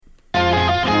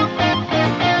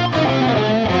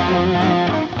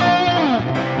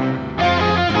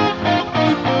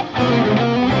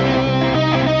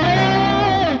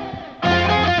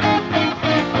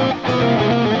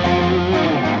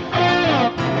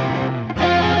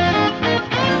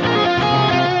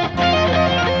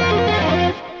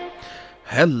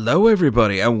Hello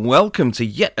everybody and welcome to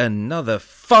yet another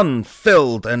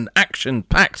fun-filled and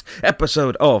action-packed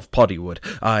episode of Poddywood.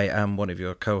 I am one of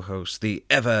your co-hosts, the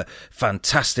ever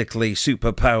fantastically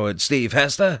superpowered Steve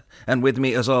Hester, and with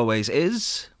me as always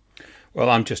is... Well,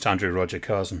 I'm just Andrew Roger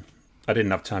Carson. I didn't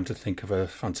have time to think of a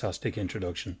fantastic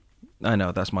introduction. I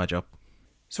know, that's my job.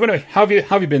 So anyway, how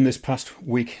have you been this past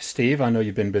week, Steve? I know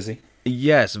you've been busy.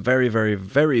 Yes, very, very,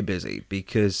 very busy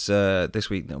because this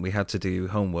week we had to do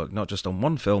homework not just on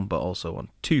one film but also on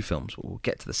two films. We'll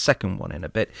get to the second one in a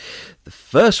bit. The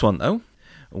first one, though,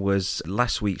 was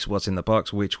last week's What's in the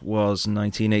Box, which was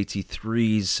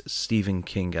 1983's Stephen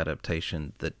King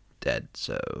adaptation, The Dead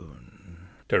Zone.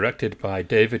 Directed by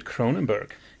David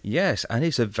Cronenberg. Yes, and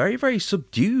it's a very, very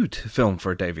subdued film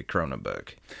for David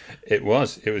Cronenberg. It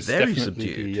was very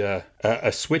definitely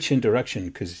a switch in direction,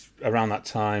 because around that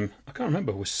time, I can't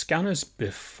remember, was Scanners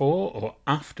before or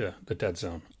after The Dead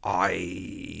Zone?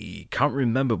 I can't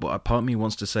remember, but a part of me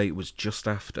wants to say it was just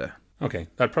after. Okay,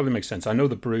 that probably makes sense. I know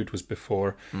The Brood was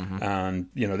before, and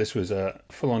this was a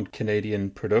full-on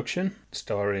Canadian production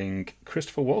starring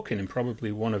Christopher Walken in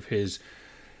probably one of his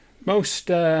most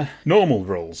normal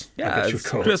roles. Yeah, it's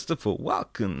Christopher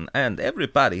Walken, and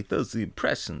everybody does the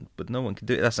impression, but no one can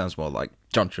do it. That sounds more like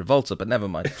John Travolta, but never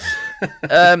mind.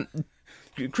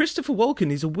 Christopher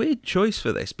Walken is a weird choice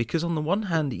for this, because on the one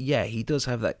hand, yeah, he does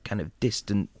have that kind of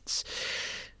distant,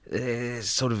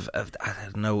 sort of, I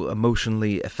don't know,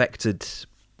 emotionally affected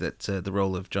that the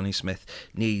role of Johnny Smith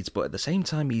needs, but at the same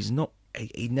time,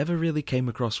 he never really came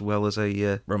across well as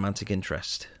a romantic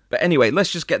interest. But anyway,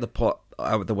 let's just get the plot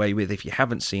out of the way with. If you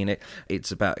haven't seen it,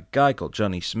 it's about a guy called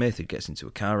Johnny Smith who gets into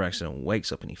a car accident and wakes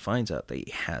up and he finds out that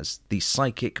he has these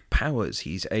psychic powers.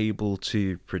 He's able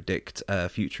to predict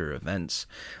future events.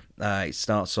 It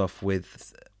starts off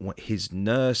with his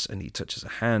nurse, and he touches a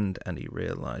hand and he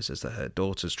realizes that her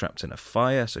daughter's trapped in a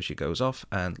fire, so she goes off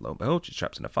and lo and behold, she's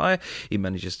trapped in a fire. He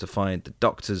manages to find the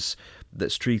doctors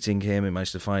that's treating him. He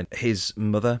manages to find his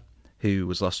mother, who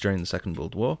was lost during the Second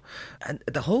World War, and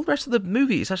the whole rest of the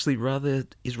movie is actually rather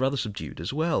subdued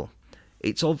as well.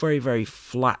 It's all very, very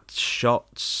flat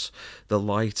shots. The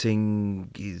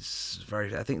lighting is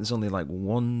very... I think there's only like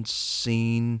one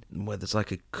scene where there's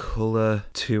like a colour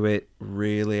to it,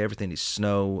 really. Everything is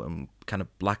snow and kind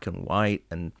of black and white,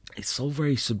 and it's all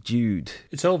very subdued.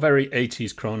 It's all very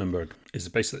 80s Cronenberg, is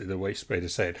basically the way to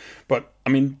say it. But, I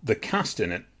mean, the cast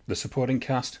in it, the supporting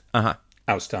cast,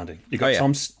 outstanding. You got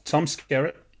Tom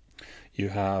Skerritt. You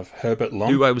have Herbert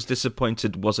Long, who I was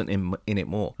disappointed wasn't in it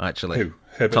more, actually. Who?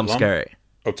 Herbert Tom Long? Skerritt.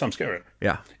 Oh, Tom Skerritt.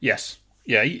 Yeah. Yes.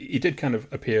 Yeah, he did kind of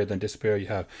appear then disappear. You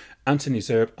have Anthony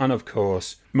Zerbe and, of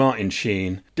course, Martin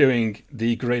Sheen doing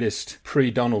the greatest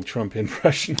pre-Donald Trump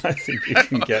impression I think you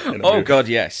can get in a movie. God,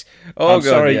 yes.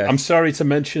 I'm sorry to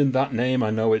mention that name. I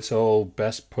know it's all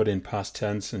best put in past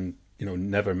tense and,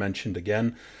 never mentioned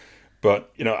again.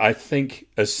 But, I think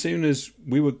as soon as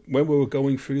when we were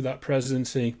going through that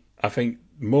presidency, I think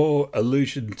more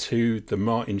allusion to the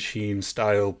Martin Sheen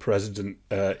style president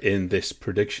in this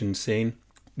prediction scene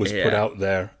was put out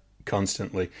there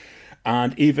constantly.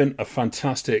 And even a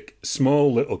fantastic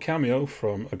small little cameo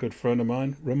from a good friend of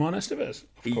mine, Ramon Estevez,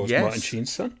 of course, yes. Martin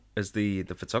Sheen's son. As the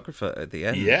photographer at the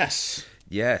end. Yes.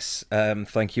 Yes.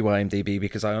 Thank you, IMDb,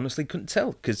 because I honestly couldn't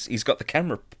tell, because he's got the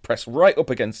camera pressed right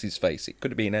up against his face. It could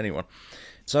have been anyone.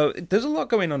 So there's a lot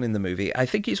going on in the movie. I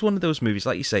think it's one of those movies,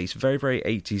 like you say, it's very, very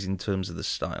 80s in terms of the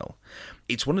style.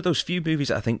 It's one of those few movies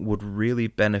that I think would really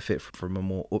benefit from a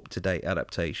more up-to-date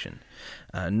adaptation.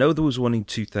 I know there was one in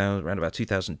around about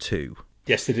 2002.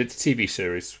 Yes, they did the TV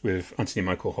series with Anthony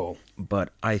Michael Hall. But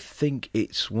I think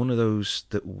it's one of those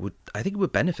that would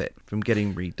benefit from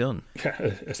getting redone.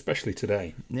 Yeah, especially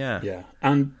today. Yeah. Yeah.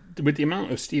 And with the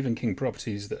amount of Stephen King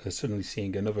properties that are suddenly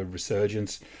seeing another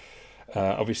resurgence,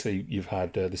 obviously you've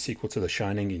had the sequel to The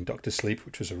Shining in Doctor Sleep,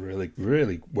 which was a really,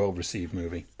 really well-received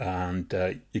movie. And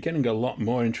you're getting a lot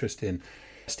more interest in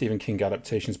Stephen King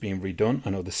adaptations being redone.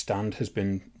 I know The Stand has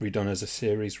been redone as a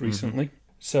series recently.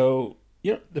 So...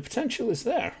 the potential is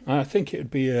there. I think it would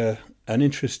be an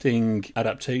interesting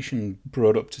adaptation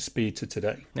brought up to speed to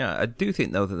today. Yeah, I do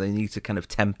think, though, that they need to kind of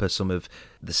temper some of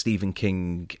the Stephen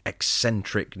King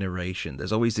eccentric narration.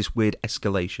 There's always this weird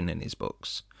escalation in his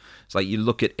books. It's like you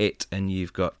look at it and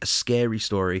you've got a scary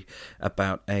story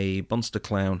about a monster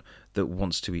clown that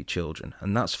wants to eat children,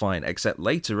 and that's fine, except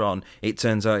later on it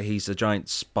turns out he's a giant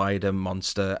spider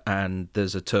monster and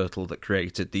there's a turtle that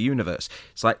created the universe.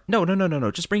 It's like, no,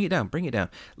 just bring it down.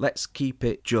 Let's keep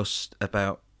it just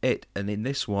about it. And in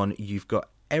this one, you've got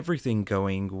everything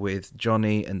going with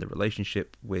Johnny and the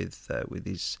relationship with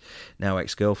his now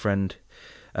ex-girlfriend.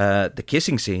 The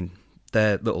kissing scene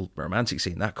their little romantic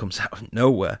scene, that comes out of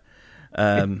nowhere,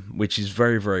 which is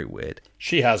very, very weird.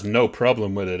 She has no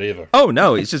problem with it either. Oh,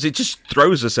 no, it just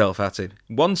throws herself at him.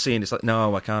 One scene, it's like,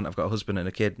 no, I can't, I've got a husband and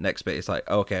a kid. Next bit, it's like,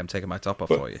 okay, I'm taking my top off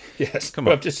for you. Yes, come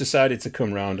on. I've just decided to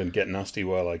come round and get nasty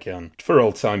while I can, for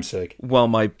old time's sake. While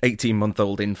my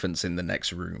 18-month-old infant's in the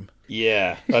next room.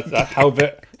 Yeah,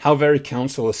 how very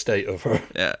council estate of her.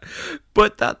 Yeah,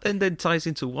 but that then ties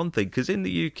into one thing, because in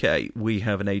the UK we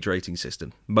have an age rating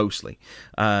system mostly,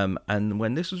 and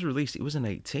when this was released, it was an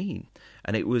 18,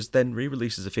 and it was then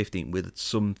re-released as a 15 with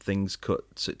some things cut,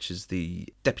 such as the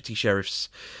deputy sheriff's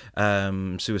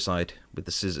suicide with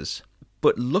the scissors.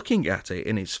 But looking at it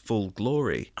in its full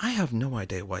glory, I have no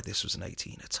idea why this was an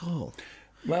 18 at all.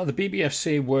 Well, the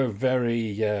BBFC were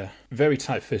very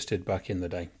tight-fisted back in the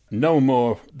day. No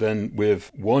more than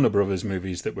with Warner Brothers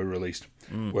movies that were released.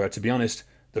 Where, to be honest,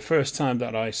 the first time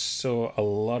that I saw a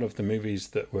lot of the movies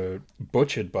that were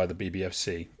butchered by the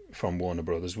BBFC from Warner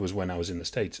Brothers was when I was in the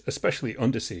States, especially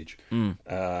Under Siege,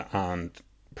 and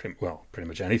pretty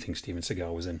much anything Steven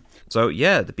Seagal was in. So,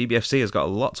 yeah, the BBFC has got a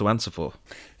lot to answer for.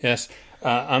 Yes.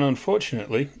 And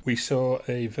unfortunately, we saw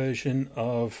a version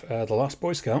of The Last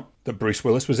Boy Scout that Bruce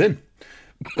Willis was in.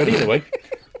 But either way,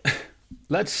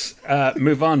 let's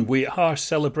move on. We are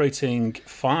celebrating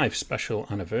 5 special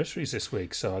anniversaries this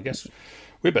week, so I guess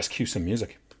we best cue some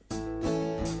music. We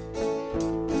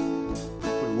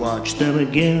watch them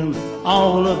again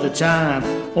all of the time,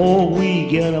 or we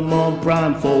get them on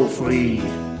Prime for free.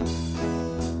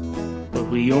 But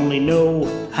we only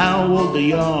know how old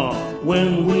they are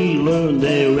when we learn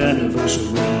their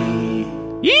anniversary.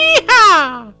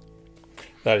 Yeehaw!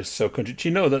 That is so country. Do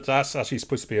you know that that's actually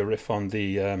supposed to be a riff on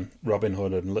the Robin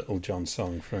Hood and Little John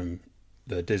song from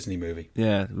the Disney movie?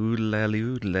 Yeah.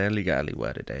 Oodle-lally, gally,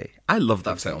 what a day. I love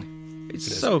that film.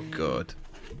 It's so good.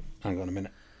 Hang on a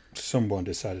minute. Someone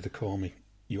decided to call me,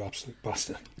 you absolute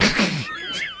bastard.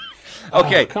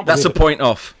 Okay, that's a point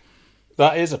off.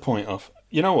 That is a point off.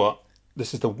 You know what?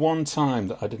 This is the one time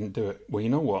that I didn't do it. Well, you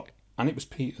know what? And it was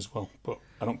Pete as well, but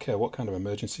I don't care what kind of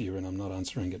emergency you're in, I'm not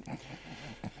answering it.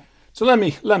 So let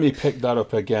me pick that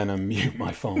up again and mute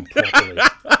my phone properly.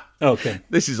 Okay.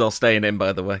 This is all staying in,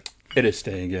 by the way. It is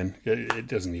staying in. It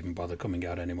doesn't even bother coming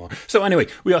out anymore. So anyway,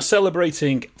 we are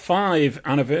celebrating 5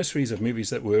 anniversaries of movies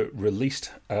that were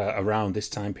released around this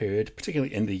time period,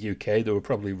 particularly in the UK. They were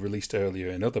probably released earlier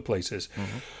in other places.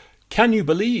 Mm-hmm. Can you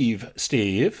believe,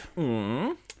 Steve,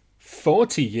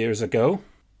 40 years ago,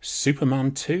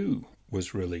 Superman 2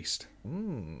 was released?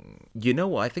 You know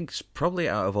what? I think it's probably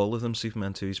out of all of them,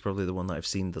 Superman 2 is probably the one that I've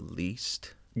seen the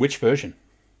least. Which version?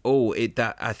 Oh,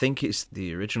 I think it's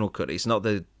the original cut. It's not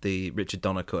the Richard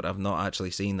Donner cut. I've not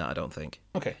actually seen that, I don't think.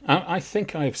 Okay. I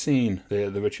think I've seen the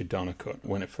Richard Donner cut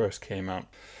when it first came out.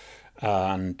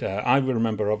 And I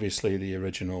remember, obviously, the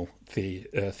original, the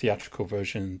theatrical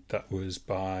version that was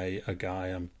by a guy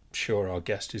I'm sure our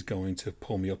guest is going to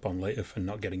pull me up on later for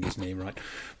not getting his name right.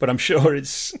 But I'm sure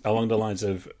it's along the lines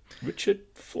of Richard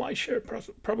Fleischer,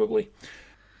 probably.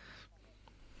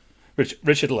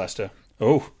 Richard Lester.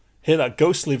 Oh, hear that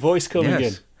ghostly voice coming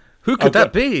in. Who could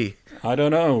that be? I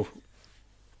don't know.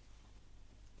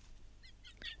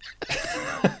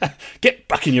 Get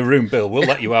back in your room, Bill. We'll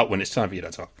let you out when it's time for you to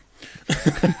talk.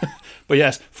 But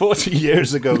yes, 40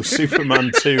 years ago,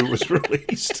 Superman 2 was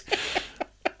released.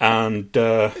 And,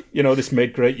 this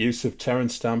made great use of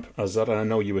Terence Stamp as Zod. I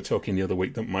know you were talking the other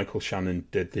week that Michael Shannon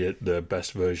did the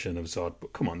best version of Zod,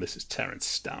 but come on, this is Terence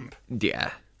Stamp.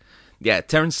 Yeah. Yeah,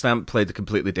 Terence Stamp played a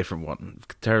completely different one.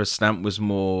 Terence Stamp was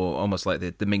more almost like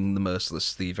the Ming the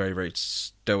Merciless, the very, very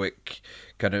stoic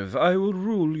kind of, I will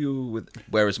rule you with...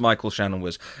 Whereas Michael Shannon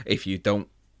was, if you don't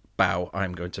bow,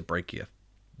 I'm going to break your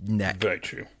neck. Very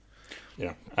true.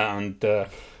 Yeah, and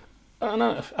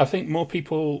I think more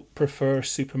people prefer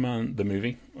Superman the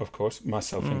movie, of course,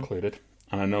 myself included.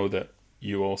 And I know that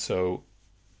you also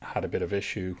had a bit of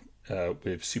issue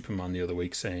with Superman the other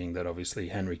week, saying that obviously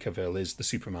Henry Cavill is the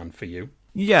Superman for you.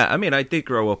 Yeah, I mean, I did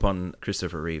grow up on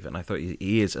Christopher Reeve, and I thought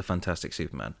he is a fantastic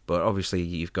Superman. But obviously,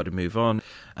 you've got to move on.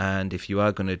 And if you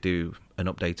are going to do an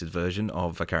updated version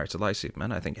of a character like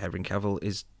Superman, I think Henry Cavill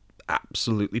is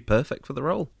absolutely perfect for the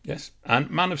role. Yes, and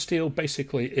Man of Steel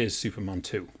basically is Superman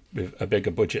 2, with a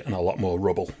bigger budget and a lot more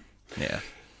rubble. Yeah.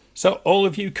 So all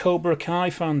of you Cobra Kai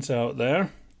fans out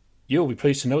there, you'll be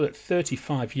pleased to know that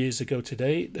 35 years ago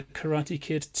today, The Karate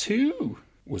Kid 2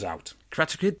 was out.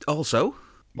 Karate Kid also?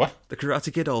 What? The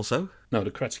Karate Kid also? No,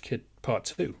 The Karate Kid Part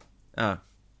 2. Oh,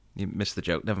 you missed the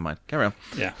joke. Never mind. Carry on.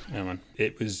 Yeah, man.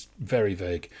 It was very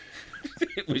vague.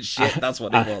 It was shit, that's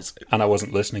what it was. And I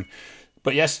wasn't listening.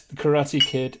 But yes, The Karate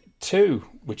Kid 2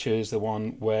 which is the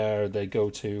one where they go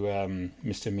to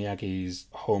Mr. Miyagi's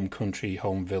home country,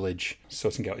 home village,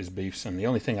 sorting out his beefs. And the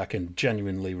only thing I can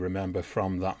genuinely remember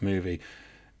from that movie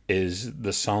is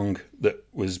the song that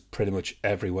was pretty much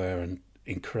everywhere and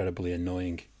incredibly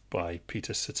annoying by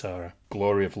Peter Cetera,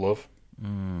 Glory of Love.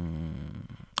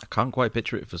 I can't quite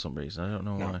picture it for some reason. I don't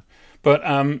know why. But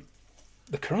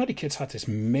the Karate Kid's had this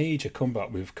major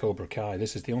comeback with Cobra Kai.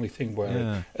 This is the only thing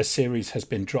where a series has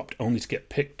been dropped only to get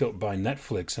picked up by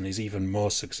Netflix and is even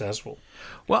more successful.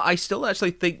 Well, I still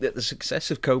actually think that the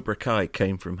success of Cobra Kai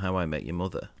came from How I Met Your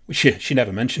Mother. She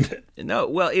never mentioned it. No,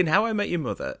 well, in How I Met Your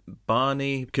Mother,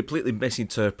 Barney completely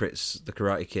misinterprets the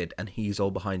Karate Kid, and he's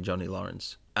all behind Johnny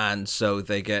Lawrence. And so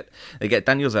they get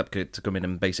Daniel Zepka to come in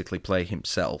and basically play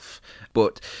himself.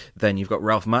 But then you've got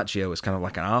Ralph Macchio as kind of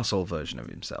like an arsehole version of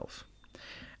himself.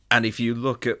 And if you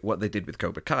look at what they did with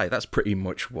Cobra Kai, that's pretty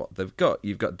much what they've got.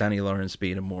 You've got Danny Lawrence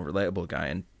being a more relatable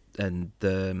guy, and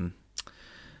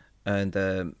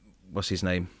what's his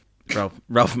name? Ralph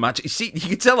Macchio. See, you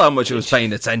can tell how much I was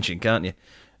paying attention, can't you?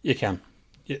 You can.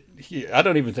 I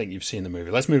don't even think you've seen the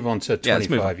movie. Let's move on to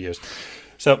 25 years.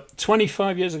 So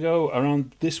 25 years ago,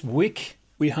 around this week,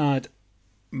 we had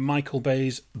Michael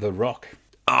Bay's The Rock.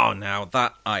 Oh, now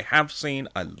that I have seen.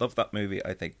 I love that movie.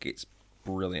 I think it's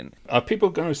brilliant. Are people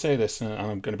going to say this, and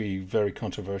I'm going to be very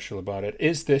controversial about it?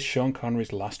 Is this Sean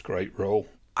Connery's last great role?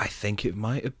 I think it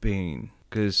might have been,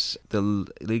 because the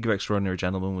League of Extraordinary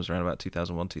Gentlemen was around about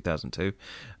 2001, 2002,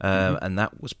 and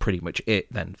that was pretty much it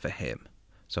then for him.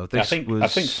 So I think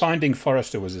Finding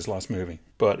Forrester was his last movie,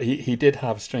 but he did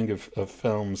have a string of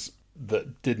films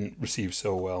that didn't receive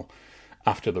so well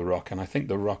after The Rock, and I think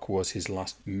The Rock was his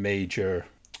last major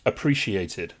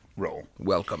appreciated role.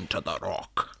 Welcome to The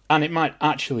Rock. And it might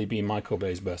actually be Michael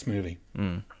Bay's best movie.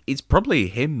 It's probably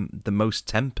him the most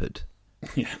tempered.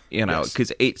 Yeah, you know,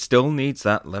 because it still needs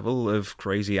that level of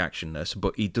crazy actionness,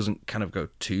 but he doesn't kind of go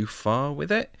too far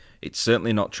with it. It's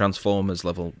certainly not Transformers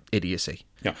level idiocy.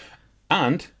 Yeah.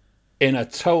 And in a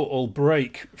total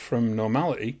break from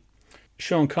normality,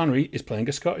 Sean Connery is playing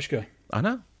a Scottish guy. I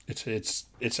know.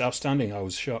 It's outstanding. I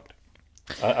was shocked.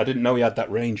 I didn't know he had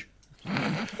that range.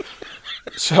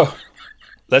 So,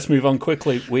 let's move on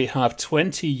quickly. We have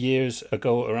 20 years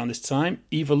ago around this time,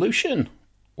 Evolution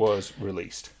was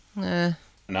released.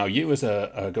 Now, you as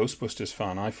a Ghostbusters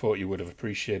fan, I thought you would have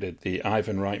appreciated the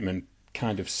Ivan Reitman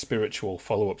kind of spiritual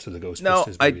follow-up to the Ghostbusters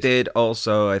movies. I did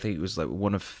also. I think it was like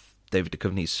one of David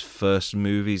Duchovny's first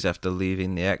movies after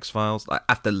leaving the X-Files.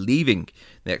 After leaving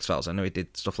the X-Files, I know he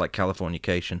did stuff like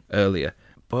Californication earlier,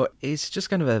 but it's just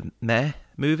kind of a meh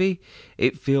movie.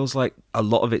 It feels like a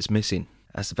lot of it's missing.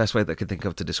 That's the best way that I could think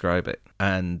of to describe it.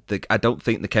 And I don't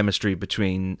think the chemistry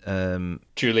between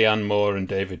Julianne Moore and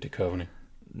David Duchovny.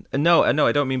 No,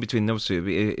 I don't mean between those two.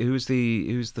 Who's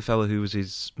the fellow who was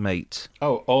his mate?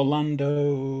 Oh,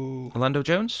 Orlando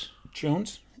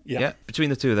Jones. Yeah. Between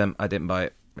the two of them, I didn't buy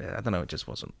it. I don't know. It just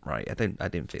wasn't right. I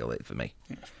didn't feel it for me.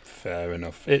 Fair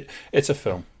enough. It's a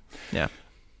film. Yeah.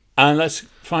 And let's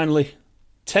finally,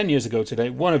 10 years ago today,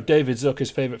 one of David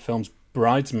Zucker's favourite films,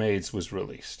 Bridesmaids, was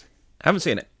released. I haven't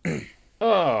seen it.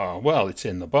 Oh, well, it's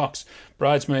in the box.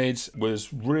 Bridesmaids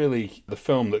was really the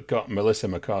film that got Melissa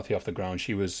McCarthy off the ground.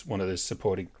 She was one of the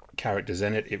supporting characters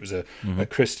in it. It was a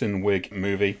Kristen Wiig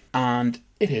movie, and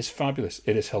it is fabulous.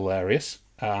 It is hilarious,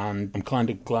 and I'm kind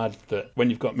of glad that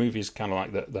when you've got movies kind of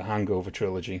like the Hangover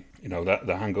trilogy, you know, that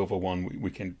the Hangover one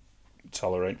we can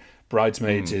tolerate.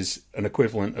 Bridesmaids is an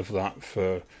equivalent of that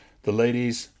for the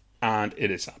ladies, and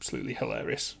it is absolutely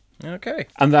hilarious. Okay.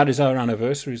 And that is our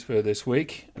anniversaries for this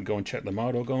week. And go and check them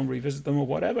out or go and revisit them or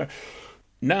whatever.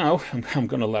 Now, I'm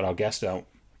going to let our guest out.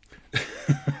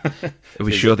 Are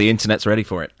we sure the internet's ready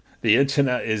for it? The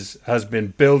internet has been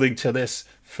building to this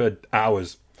for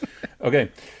hours.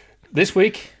 Okay. This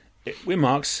week, we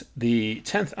marks the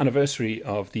 10th anniversary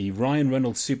of the Ryan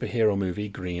Reynolds superhero movie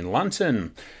Green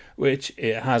Lantern, which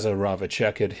it has a rather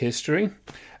checkered history.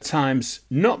 Times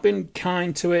not been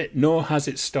kind to it, nor has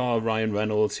its star Ryan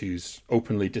Reynolds, who's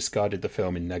openly discarded the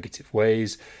film in negative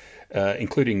ways,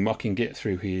 including mocking it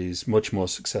through his much more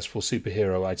successful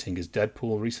superhero outing as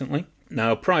Deadpool recently.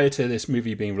 Now, prior to this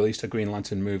movie being released, a Green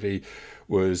Lantern movie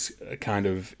was kind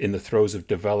of in the throes of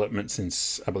development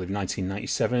since, I believe,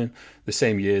 1997. The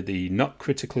same year, the not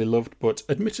critically loved but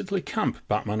admittedly camp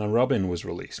Batman and Robin was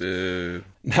released.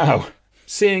 Now,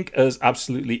 seeing as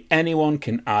absolutely anyone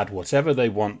can add whatever they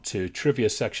want to trivia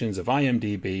sections of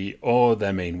IMDb or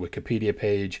their main Wikipedia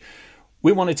page,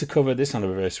 we wanted to cover this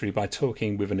anniversary by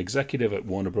talking with an executive at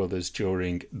Warner Brothers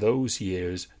during those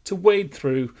years to wade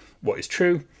through what is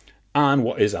true and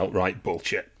what is outright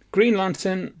bullshit. Green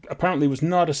Lantern apparently was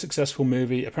not a successful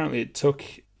movie. Apparently it took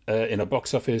in a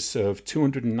box office of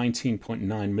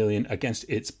 219.9 million against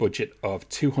its budget of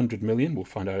 200 million. We'll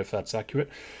find out if that's accurate.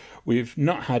 We've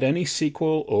not had any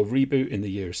sequel or reboot in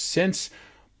the years since,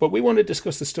 but we want to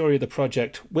discuss the story of the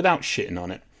project without shitting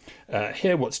on it.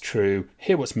 Hear what's true,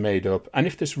 hear what's made up, and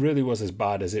if this really was as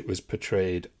bad as it was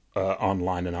portrayed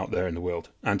online and out there in the world.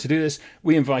 And to do this,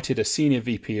 we invited a senior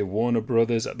VP of Warner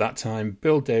Brothers at that time,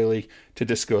 Bill Daly, to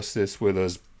discuss this with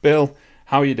us. Bill,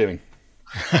 how are you doing?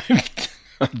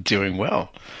 I'm doing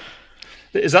well.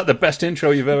 Is that the best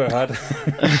intro you've ever had?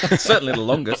 Certainly the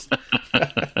longest.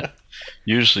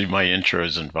 Usually my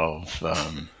intros involve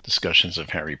discussions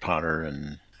of Harry Potter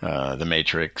and The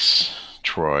Matrix,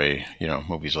 Troy,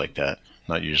 movies like that.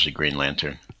 Not usually Green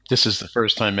Lantern. This is the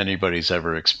first time anybody's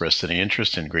ever expressed any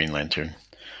interest in Green Lantern.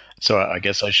 So I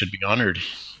guess I should be honored.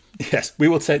 Yes, we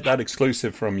will take that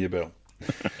exclusive from you, Bill.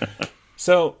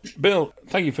 So, Bill,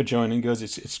 thank you for joining us.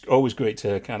 It's always great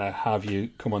to kind of have you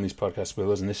come on these podcasts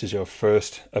with us, and this is your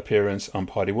first appearance on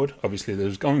Poddywood. Obviously,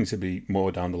 there's going to be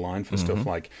more down the line for stuff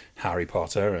like Harry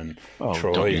Potter and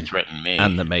Troy. Don't you threaten me.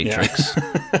 And The Matrix.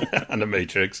 Yeah. And The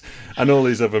Matrix. And all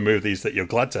these other movies that you're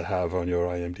glad to have on your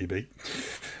IMDb.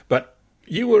 But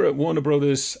you were at Warner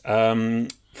Brothers from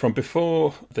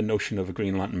before the notion of a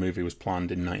Green Lantern movie was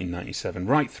planned in 1997,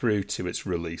 right through to its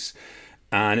release.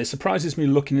 And it surprises me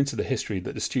looking into the history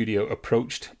that the studio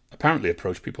apparently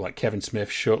approached people like Kevin Smith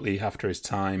shortly after his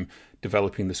time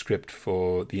developing the script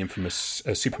for the infamous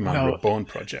Superman Reborn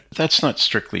project. That's not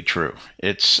strictly true.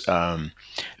 It's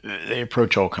they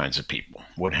approach all kinds of people.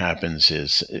 What happens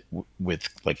is with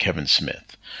like Kevin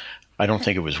Smith, I don't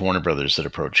think it was Warner Brothers that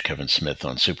approached Kevin Smith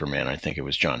on Superman. I think it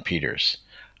was John Peters.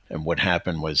 And what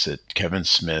happened was that Kevin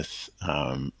Smith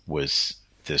was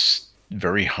this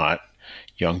very hot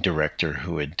young director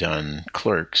who had done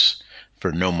Clerks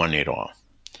for no money at all.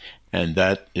 And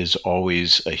that is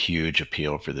always a huge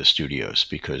appeal for the studios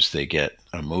because they get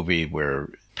a movie where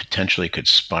potentially could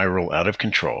spiral out of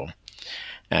control,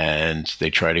 and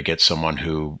they try to get someone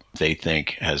who they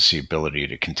think has the ability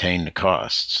to contain the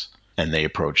costs. And they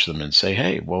approach them and say,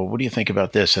 hey, well, what do you think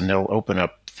about this? And they'll open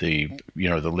up the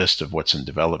list of what's in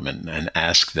development and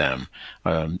ask them,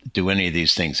 do any of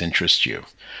these things interest you?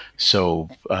 So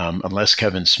unless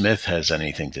Kevin Smith has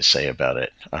anything to say about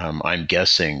it, I'm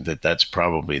guessing that that's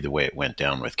probably the way it went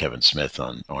down with Kevin Smith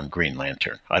on Green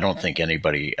Lantern. I don't think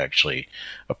anybody actually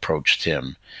approached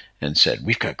him and said,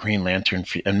 we've got Green Lantern,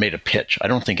 and made a pitch. I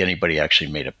don't think anybody actually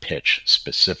made a pitch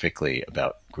specifically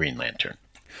about Green Lantern.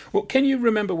 Well, can you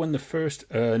remember when the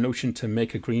first notion to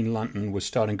make a Green Lantern was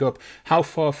starting up? How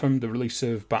far from the release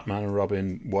of Batman and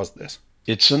Robin was this?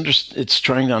 It's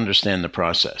trying to understand the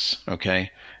process,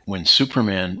 okay? When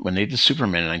they did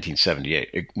Superman in 1978,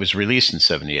 it was released in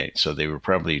 78, so they were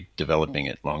probably developing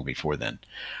it long before then.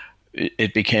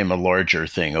 It became a larger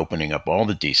thing, opening up all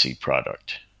the DC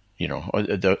product,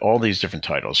 all these different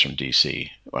titles from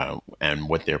DC and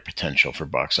what their potential for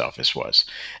box office was.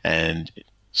 And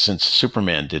since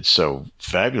Superman did so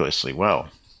fabulously well,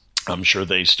 I'm sure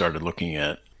they started looking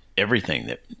at everything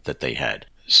that they had.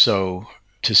 So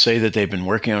to say that they've been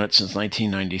working on it since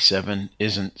 1997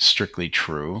 isn't strictly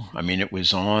true. I mean, it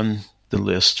was on the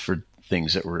list for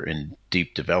things that were in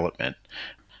deep development.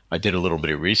 I did a little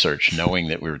bit of research knowing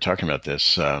that we were talking about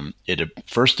this. It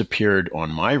first appeared on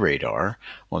my radar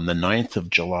on the 9th of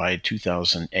July,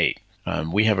 2008.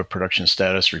 We have a production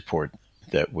status report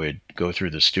that would go through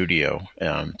the studio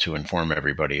to inform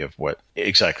everybody of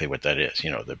exactly what that is,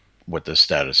 what the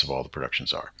status of all the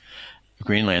productions are.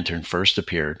 Green Lantern first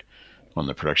appeared on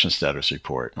the production status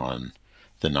report on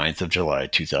the 9th of July,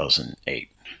 2008.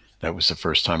 That was the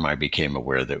first time I became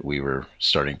aware that we were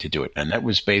starting to do it. And that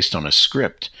was based on a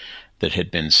script that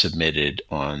had been submitted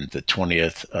on the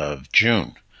 20th of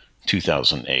June,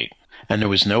 2008. And there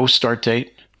was no start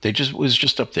date. Was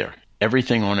just up there.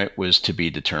 Everything on it was to be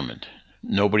determined.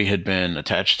 Nobody had been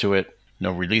attached to it,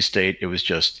 no release date. It was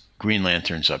just Green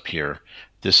Lantern's up here.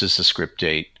 This is the script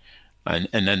date. And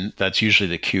then that's usually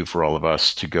the cue for all of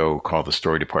us to go call the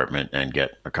story department and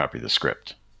get a copy of the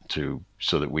script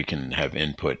so that we can have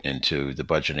input into the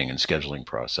budgeting and scheduling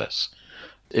process.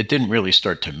 It didn't really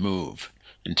start to move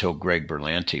until Greg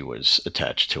Berlanti was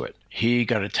attached to it. He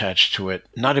got attached to it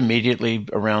not immediately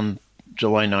around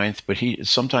July 9th, but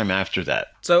sometime after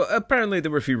that. So apparently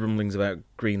there were a few rumblings about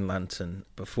Green Lantern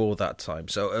before that time.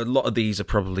 So a lot of these are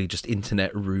probably just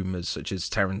internet rumors, such as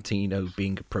Tarantino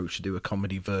being approached to do a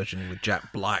comedy version with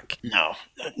Jack Black. No,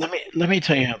 let me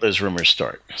tell you how those rumors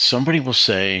start. Somebody will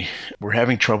say, we're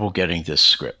having trouble getting this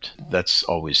script. That's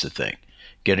always the thing,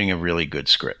 getting a really good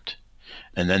script.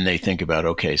 And then they think about,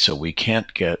 okay, so we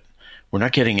can't get We're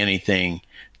not getting anything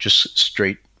just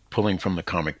straight pulling from the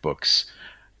comic books.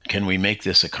 Can we make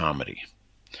this a comedy?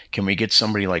 Can we get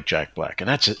somebody like Jack Black? And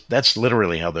that's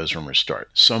literally how those rumors start.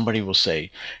 Somebody will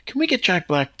say, can we get Jack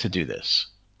Black to do this?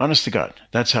 Honest to God,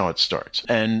 that's how it starts.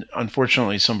 And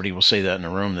unfortunately, somebody will say that in a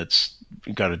room that's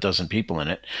got a dozen people in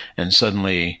it. And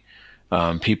suddenly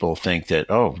people think that,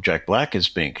 oh, Jack Black is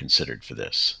being considered for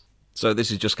this. So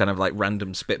this is just kind of like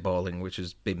random spitballing, which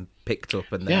has been picked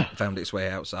up and then found its way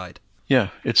outside. Yeah,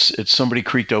 it's somebody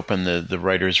creaked open the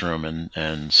writer's room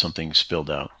and something spilled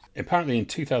out. Apparently in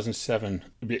 2007,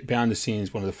 behind the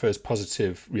scenes, one of the first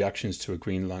positive reactions to a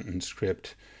Green Lantern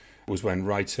script was when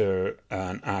writer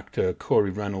and actor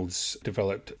Corey Reynolds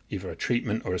developed either a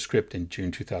treatment or a script in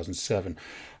June 2007.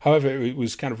 However, it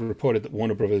was kind of reported that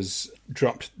Warner Brothers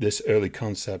dropped this early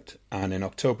concept, and in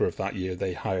October of that year,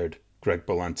 they hired Greg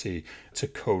Berlanti to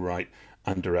co-write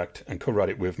and direct, and co-write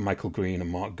it with Michael Green and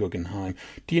Mark Guggenheim.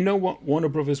 Do you know what Warner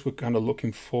Brothers were kind of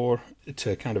looking for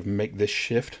to kind of make this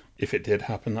shift, if it did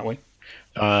happen that way?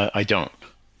 I don't,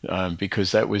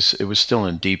 because it was still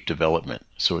in deep development,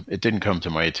 so it didn't come to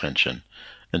my attention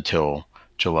until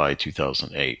July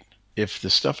 2008. If the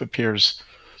stuff appears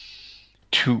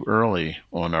too early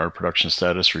on our production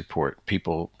status report,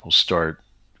 people will start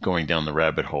going down the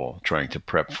rabbit hole trying to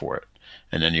prep for it,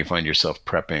 and then you find yourself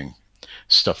prepping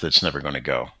stuff that's never going to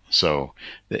go. So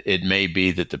it may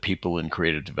be that the people in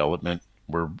creative development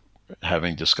were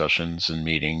having discussions and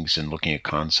meetings and looking at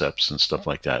concepts and stuff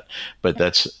like that, but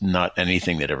that's not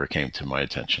anything that ever came to my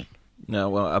attention. No,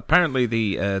 well, apparently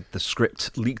the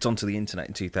script leaked onto the internet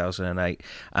in 2008.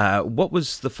 What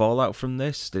was the fallout from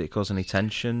this? Did it cause any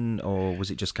tension, or was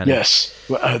it just kind of... Yes,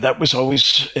 that was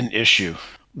always an issue.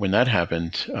 When that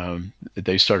happened,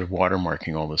 they started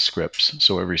watermarking all the scripts.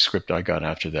 So every script I got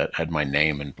after that had my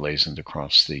name emblazoned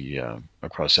across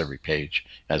across every page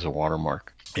as a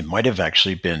watermark. It might have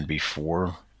actually been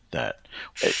before that.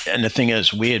 And the thing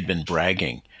is, we had been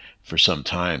bragging for some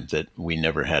time that we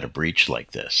never had a breach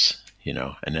like this,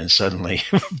 and then suddenly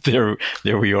there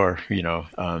we are,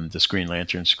 this Green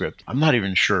Lantern script. I'm not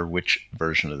even sure which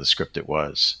version of the script it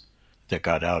was that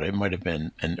got out. It might have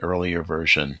been an earlier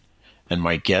version. And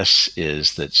my guess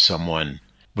is that someone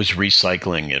was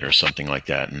recycling it or something like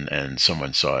that, and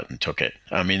someone saw it and took it.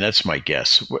 I mean, that's my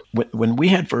guess. When we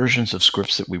had versions of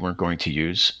scripts that we weren't going to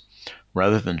use,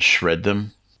 rather than shred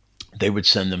them, they would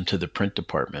send them to the print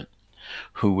department,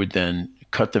 who would then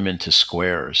cut them into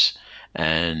squares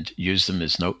and use them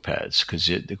as notepads, because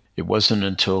it wasn't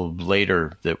until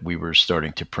later that we were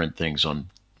starting to print things on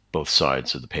both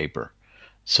sides of the paper.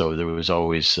 So there was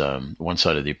always one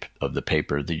side of the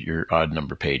paper, your odd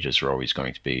number pages were always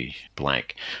going to be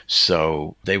blank.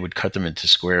 So they would cut them into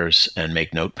squares and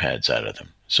make notepads out of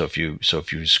them. So if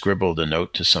you scribbled a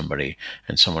note to somebody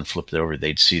and someone flipped it over,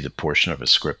 they'd see the portion of a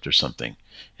script or something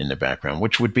in the background,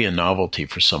 which would be a novelty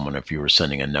for someone if you were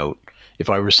sending a note. If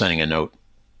I were sending a note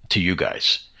to you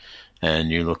guys and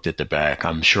you looked at the back,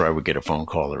 I'm sure I would get a phone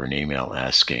call or an email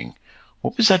asking,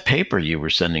 what was that paper you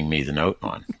were sending me the note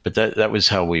on? But that was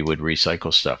how we would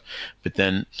recycle stuff. But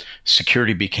then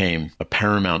security became a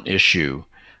paramount issue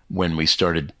when we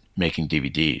started making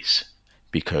DVDs,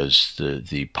 because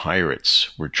the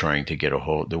pirates were trying to get a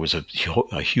hold. There was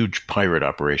a huge pirate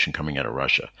operation coming out of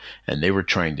Russia, and they were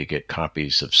trying to get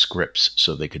copies of scripts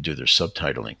so they could do their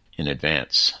subtitling in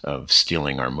advance of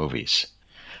stealing our movies.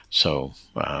 So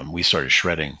we started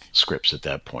shredding scripts at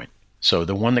that point. So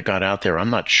the one that got out there, I'm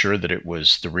not sure that it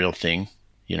was the real thing.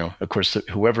 Of course,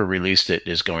 whoever released it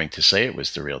is going to say it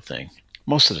was the real thing.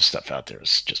 Most of the stuff out there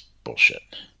is just bullshit.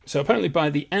 So apparently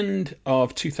by the end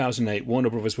of 2008,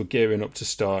 Warner Brothers were gearing up to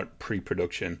start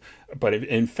pre-production. But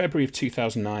in February of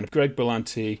 2009, Greg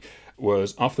Berlanti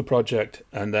was off the project,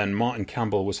 and then Martin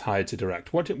Campbell was hired to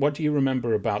direct. What do you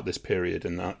remember about this period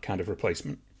and that kind of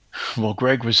replacement? Well,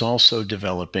 Greg was also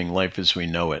developing Life as We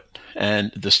Know It,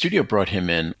 and the studio brought him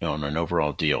in on an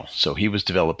overall deal. So he was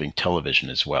developing television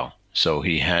as well. So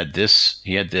he had this,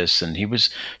 and he was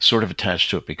sort of attached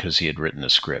to it because he had written the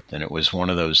script. And it was one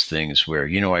of those things where,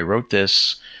 I wrote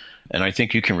this, and I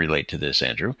think you can relate to this,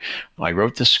 Andrew. I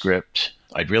wrote the script.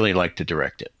 I'd really like to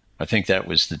direct it. I think that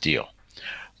was the deal.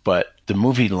 But the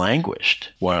movie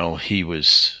languished while he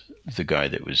was the guy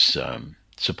that was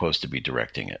supposed to be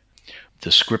directing it.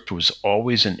 The script was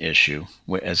always an issue.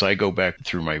 As I go back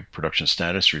through my production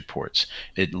status reports,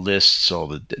 it lists all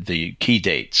the key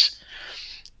dates,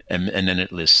 and then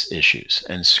it lists issues.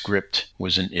 And script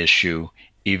was an issue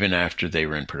even after they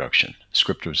were in production.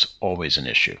 Script was always an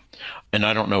issue. And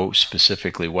I don't know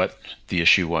specifically what the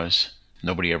issue was.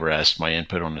 Nobody ever asked my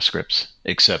input on the scripts,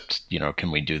 except, can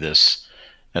we do this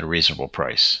at a reasonable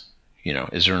price?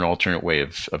 Is there an alternate way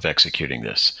of executing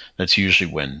this? That's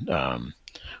usually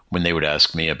when they would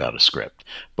ask me about a script.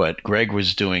 But Greg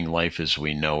was doing Life as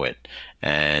We Know It,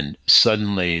 and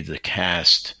suddenly the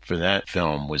cast for that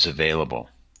film was available.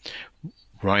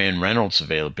 Ryan Reynolds'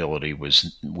 availability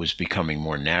was becoming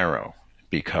more narrow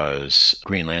because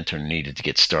Green Lantern needed to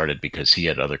get started because he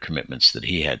had other commitments that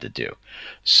he had to do.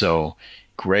 So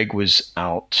Greg was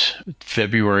out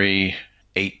February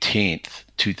 18th,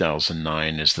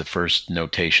 2009 is the first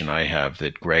notation I have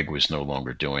that Greg was no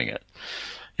longer doing it.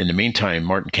 In the meantime,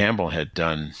 Martin Campbell had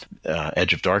done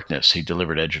Edge of Darkness. He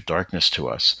delivered Edge of Darkness to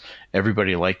us.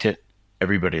 Everybody liked it.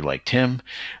 Everybody liked him.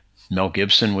 Mel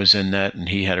Gibson was in that, and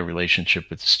he had a relationship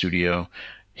with the studio.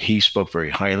 He spoke very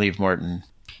highly of Martin.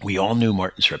 We all knew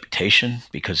Martin's reputation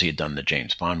because he had done the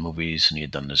James Bond movies and he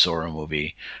had done the Zorro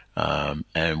movie.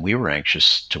 And we were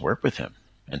anxious to work with him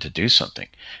and to do something.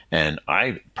 And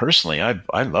I personally,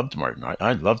 I loved Martin.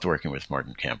 I loved working with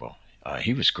Martin Campbell.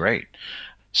 He was great.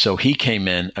 So he came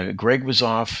in, Greg was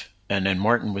off, and then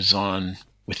Martin was on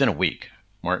within a week.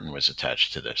 Martin was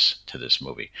attached to this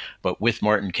movie. But with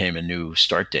Martin came a new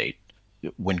start date.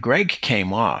 When Greg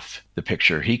came off the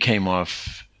picture, he came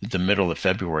off the middle of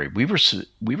February. We were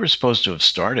supposed to have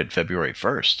started February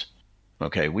 1st.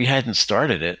 Okay, we hadn't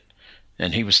started it,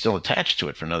 and he was still attached to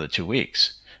it for another 2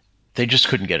 weeks. They just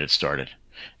couldn't get it started.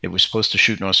 It was supposed to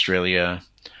shoot in Australia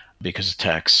because of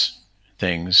tax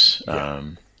things. Yeah.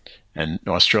 And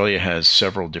Australia has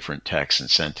several different tax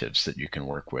incentives that you can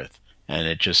work with. And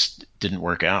it just didn't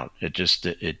work out. It just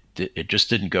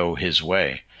didn't go his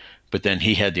way. But then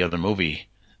he had the other movie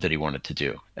that he wanted to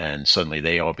do. And suddenly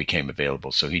they all became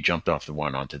available. So he jumped off the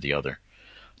one onto the other.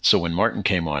 So when Martin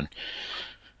came on,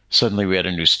 suddenly we had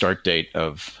a new start date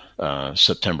of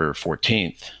September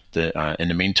 14th. In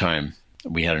the meantime,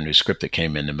 we had a new script that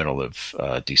came in the middle of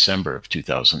December of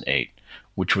 2008,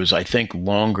 which was, I think,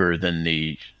 longer than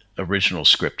the original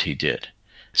script he did.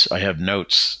 So I have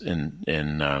notes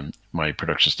in my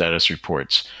production status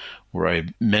reports where I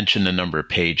mention the number of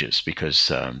pages because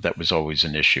that was always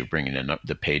an issue, bringing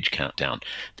the page count down.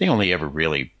 They only ever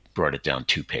really brought it down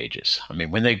 2 pages. I mean,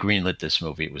 when they greenlit this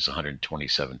movie, it was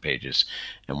 127 pages.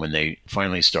 And when they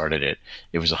finally started it,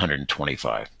 it was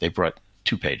 125. They brought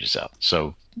 2 pages out.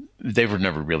 So they were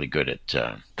never really good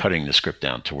at cutting the script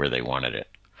down to where they wanted it.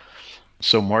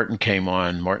 So Martin came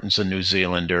on. Martin's a New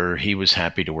Zealander. He was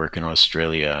happy to work in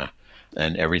Australia,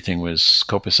 and everything was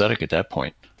copacetic at that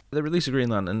point. The release of Green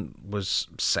Lantern was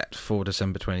set for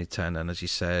December 2010, and as you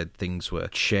said, things were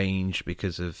changed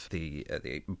because of the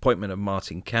appointment of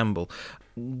Martin Campbell.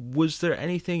 Was there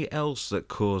anything else that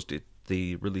caused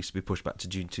the release to be pushed back to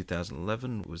June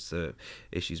 2011? Was there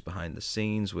issues behind the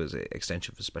scenes? Was it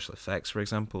extension for special effects, for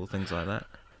example, things like that?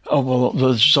 Oh, well,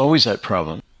 there's always that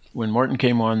problem. When Martin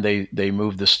came on, they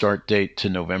moved the start date to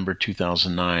November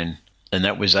 2009, and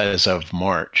that was as of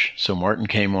March. So Martin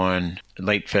came on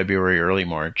late February, early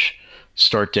March.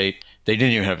 Start date, they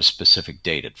didn't even have a specific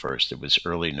date at first. It was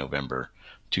early November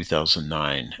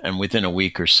 2009. And within a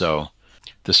week or so,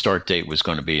 the start date was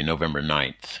going to be November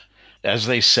 9th. As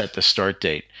they set the start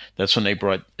date, that's when they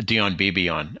brought Dion Beebe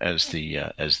on as the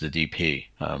DP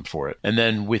for it. And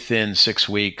then within 6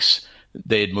 weeks,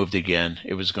 they had moved again.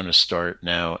 It was going to start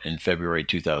now in February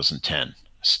 2010,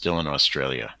 still in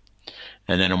Australia.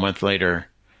 And then a month later,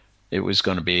 it was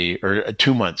going to be, or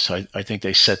 2 months. I think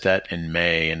they set that in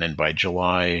May. And then by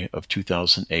July of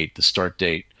 2008, the start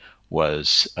date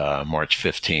was March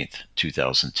 15th,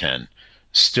 2010.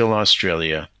 Still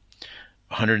Australia,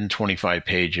 125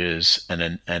 pages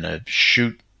and a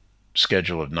shoot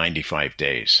schedule of 95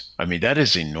 days. I mean, that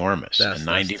is enormous. A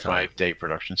 95-day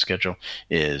production schedule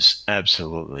is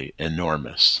absolutely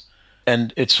enormous.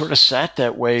 And it sort of sat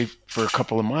that way for a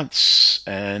couple of months.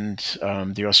 And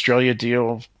the Australia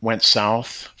deal went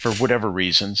south for whatever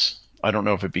reasons. I don't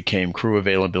know if it became crew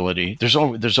availability. There's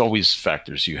always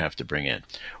factors you have to bring in.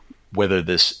 Whether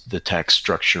the tax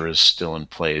structure is still in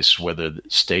place, whether the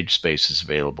stage space is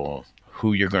available,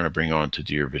 who you're going to bring on to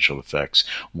do your visual effects,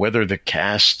 whether the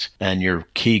cast and your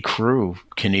key crew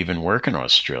can even work in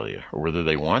Australia or whether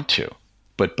they want to.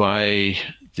 But I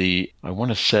want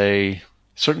to say,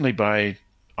 certainly by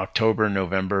October,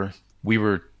 November, we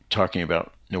were talking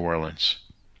about New Orleans.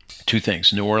 2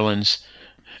 things, New Orleans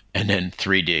and then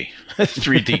 3D.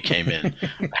 3D came in,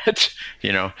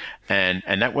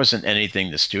 and that wasn't anything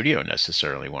the studio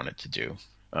necessarily wanted to do.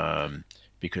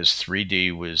 Because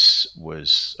 3D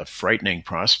was a frightening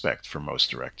prospect for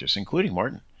most directors, including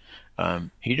Martin.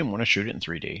 He didn't want to shoot it in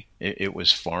 3D. It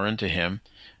was foreign to him.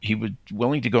 He was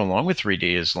willing to go along with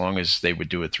 3D as long as they would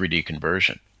do a 3D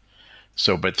conversion.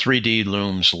 But 3D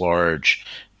looms large.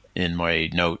 in my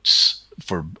notes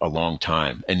for a long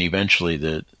time, and eventually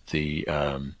the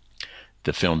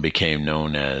film became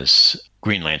known as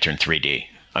Green Lantern 3D.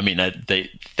 I mean,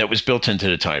 that was built into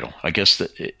the title. I guess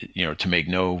that, to make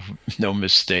no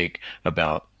mistake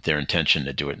about their intention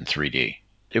to do it in 3D.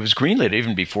 It was greenlit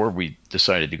even before we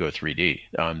decided to go 3D.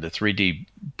 The 3D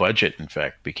budget, in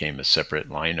fact, became a separate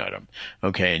line item.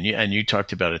 Okay, and you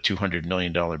talked about a $200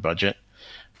 million budget.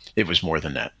 It was more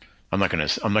than that. I'm not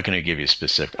gonna give you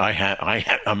specific.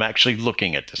 I'm actually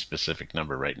looking at the specific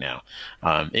number right now.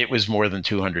 It was more than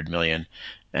 $200 million,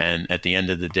 and at the end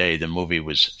of the day, the movie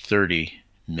was $30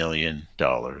 million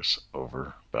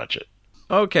over budget.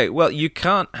 Okay, well, you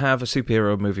can't have a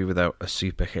superhero movie without a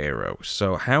superhero.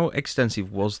 So how extensive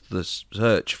was the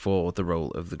search for the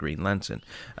role of the Green Lantern?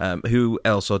 Who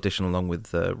else auditioned along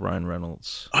with Ryan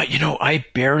Reynolds? I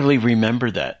barely remember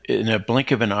that. In a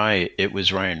blink of an eye, it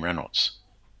was Ryan Reynolds.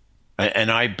 And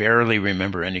I barely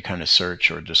remember any kind of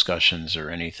search or discussions or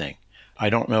anything. I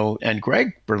don't know. And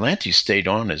Greg Berlanti stayed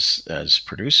on as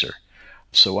producer.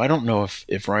 So I don't know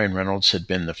if Ryan Reynolds had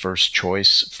been the first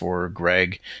choice for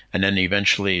Greg, and then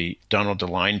eventually Donald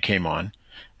DeLine came on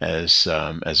as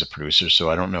a producer. So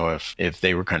I don't know if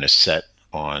they were kind of set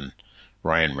on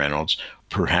Ryan Reynolds.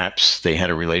 Perhaps they had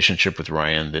a relationship with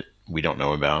Ryan that we don't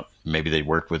know about. Maybe they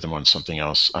worked with him on something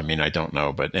else. I mean, I don't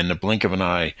know. But in the blink of an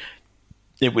eye,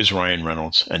 it was Ryan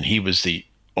Reynolds, and he was the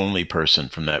only person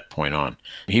from that point on.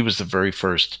 He was the very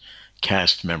first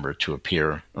cast member to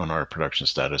appear on our production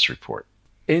status report.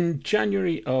 In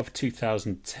January of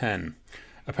 2010,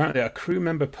 apparently a crew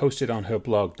member posted on her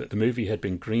blog that the movie had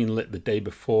been greenlit the day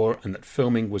before and that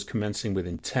filming was commencing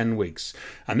within 10 weeks.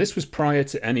 And this was prior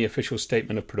to any official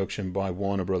statement of production by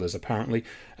Warner Brothers, apparently.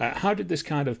 How did this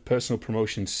kind of personal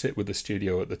promotion sit with the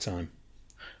studio at the time?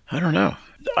 I don't know.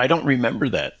 I don't remember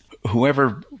that.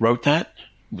 Whoever wrote that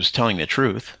was telling the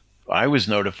truth. I was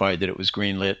notified that it was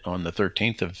greenlit on the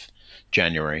 13th of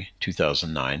January,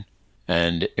 2009.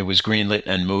 And it was greenlit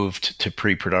and moved to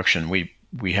pre-production.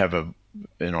 We have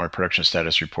in our production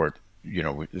status report,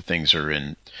 things are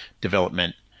in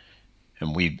development,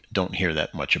 and we don't hear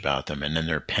that much about them. And then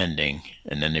they're pending,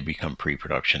 and then they become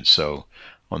pre-production. So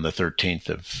on the 13th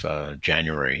of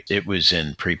January, it was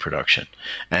in pre-production.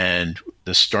 And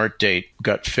the start date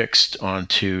got fixed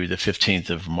onto the 15th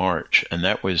of March. And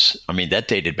that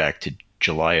dated back to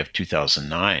July of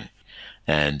 2009.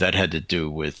 And that had to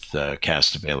do with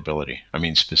cast availability. I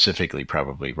mean, specifically,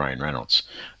 probably Ryan Reynolds.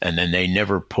 And then they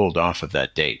never pulled off of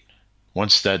that date.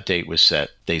 Once that date was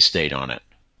set, they stayed on it.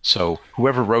 So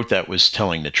whoever wrote that was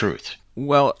telling the truth.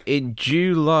 Well, in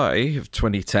July of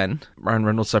 2010, Ryan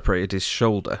Reynolds separated his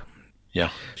shoulder. Yeah.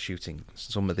 Shooting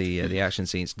some of the action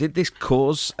scenes. Did this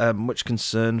cause much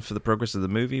concern for the progress of the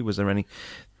movie? Was there any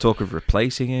talk of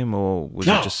replacing him, or was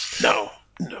it just... No,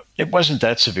 it wasn't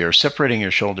that severe. Separating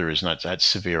your shoulder is not that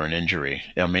severe an injury.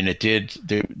 I mean, it did.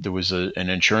 There was an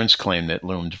insurance claim that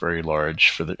loomed very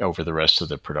large over the rest of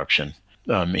the production.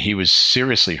 He was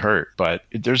seriously hurt, but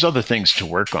there's other things to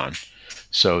work on.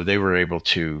 So they were able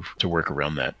to work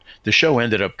around that. The show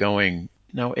ended up going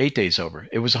 8 days over.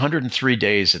 It was 103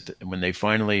 days when the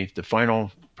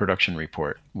final production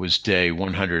report was day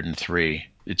 103.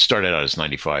 It started out as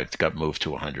 95. It got moved to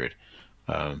 100.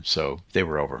 So they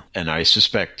were over. And I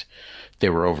suspect they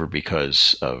were over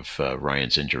because of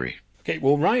Ryan's injury. Okay,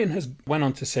 well, Ryan has went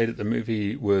on to say that the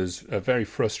movie was very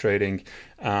frustrating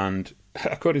and,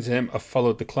 according to him,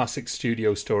 followed the classic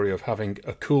studio story of having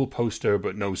a cool poster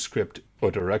but no script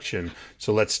or direction.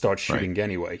 So let's start shooting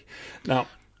anyway. Now,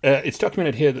 it's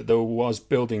documented here that there was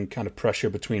building kind of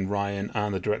pressure between Ryan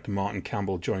and the director Martin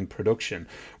Campbell during production.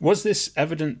 Was this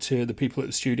evident to the people at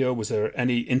the studio? Was there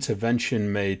any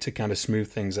intervention made to kind of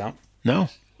smooth things out? No,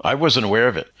 I wasn't aware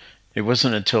of it. It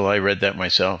wasn't until I read that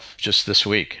myself just this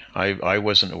week. I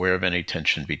wasn't aware of any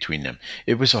tension between them.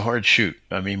 It was a hard shoot.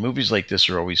 I mean, movies like this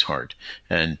are always hard,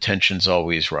 and tensions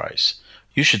always rise.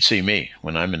 You should see me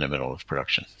when I'm in the middle of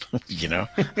production,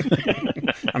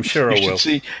 I'm sure I will.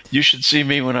 You should see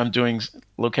me when I'm doing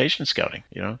location scouting,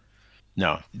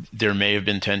 No, there may have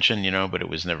been tension, but it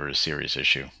was never a serious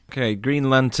issue. Okay, Green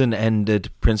Lantern ended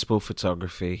principal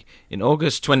photography in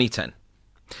August 2010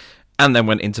 and then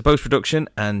went into post-production,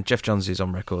 and Jeff Johns is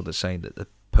on record as saying that the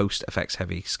post-effects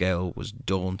heavy scale was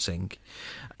daunting.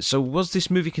 So was this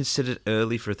movie considered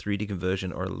early for a 3D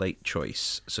conversion or a late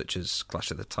choice, such as Clash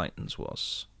of the Titans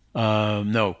was?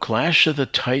 No, Clash of the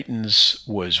Titans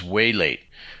was way late.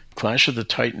 Clash of the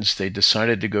Titans, they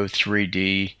decided to go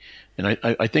 3D, and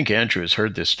I think Andrew has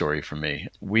heard this story from me.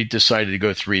 We decided to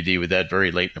go 3D with that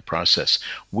very late in the process.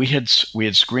 We had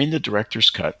screened the director's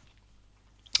cut,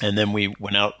 And then we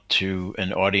went out to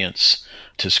an audience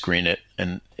to screen it.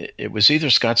 And it was either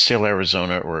Scottsdale,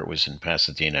 Arizona, or it was in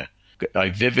Pasadena. I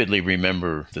vividly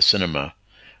remember the cinema,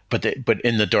 but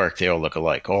in the dark, they all look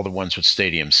alike. All the ones with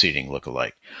stadium seating look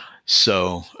alike.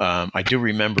 So I do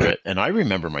remember it. And I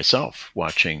remember myself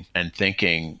watching and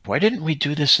thinking, why didn't we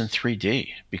do this in 3D?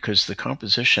 Because the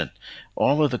composition,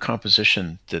 all of the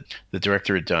composition that the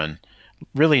director had done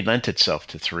really lent itself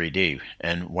to 3D.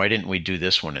 And why didn't we do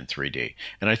this one in 3D?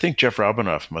 And I think Jeff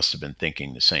Robinoff must have been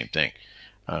thinking the same thing.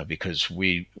 Because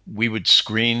we would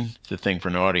screen the thing for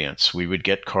an audience. We would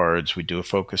get cards, we'd do a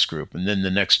focus group, and then the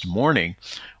next morning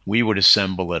we would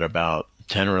assemble at about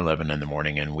 10 or 11 in the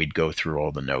morning, and we'd go through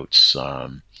all the notes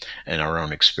and our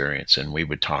own experience, and we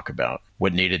would talk about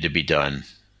what needed to be done,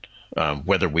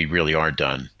 whether we really are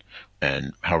done,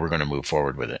 and how we're going to move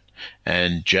forward with it.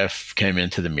 And Jeff came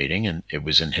into the meeting, and it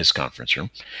was in his conference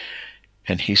room,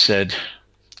 and he said,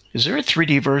 "Is there a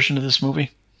 3D version of this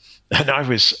movie?" And I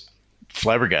was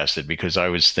flabbergasted because I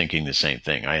was thinking the same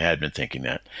thing. I had been thinking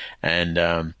that. And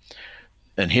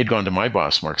he had gone to my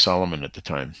boss, Mark Solomon, at the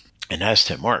time, and asked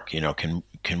him, "Mark,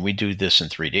 can we do this in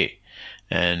 3D?"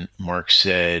 And Mark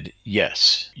said,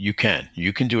 "Yes, you can.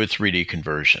 You can do a 3D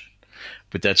conversion,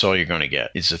 but that's all you're going to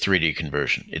get. It's a 3D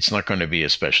conversion. It's not going to be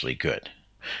especially good."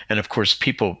 And of course,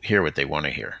 people hear what they want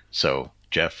to hear. So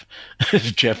Jeff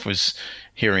was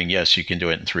hearing, "Yes, you can do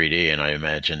it in 3D," and I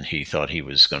imagine he thought he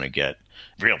was going to get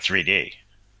real 3D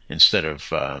instead of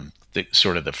the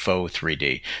sort of the faux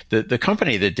 3D. The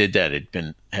company that did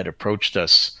that had approached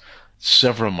us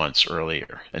several months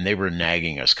earlier, and they were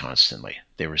nagging us constantly.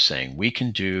 They were saying, "We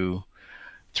can do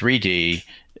 3D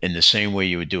in the same way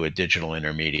you would do a digital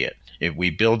intermediate. If we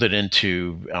build it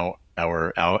into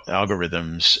our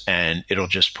algorithms, and it'll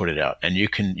just put it out. And you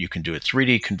can do a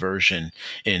 3D conversion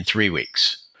in 3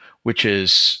 weeks," which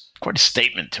is quite a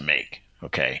statement to make.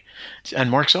 Okay.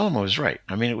 And Mark Solomon was right.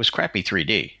 I mean, it was crappy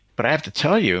 3D. But I have to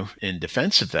tell you, in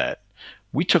defense of that,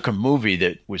 we took a movie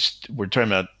that was, we're talking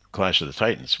about Clash of the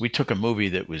Titans. We took a movie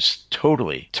that was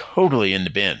totally in the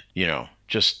bin,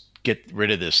 just get rid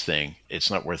of this thing.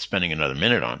 It's not worth spending another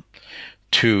minute on,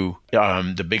 to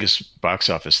the biggest box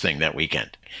office thing that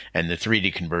weekend. And the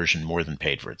 3D conversion more than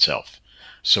paid for itself.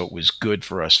 So it was good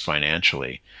for us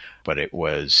financially, but it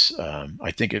was,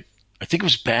 I think it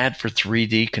was bad for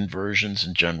 3D conversions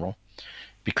in general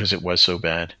because it was so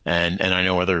bad. And I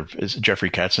know Jeffrey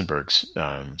Katzenberg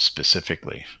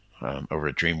specifically over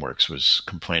at DreamWorks was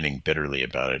complaining bitterly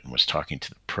about it and was talking to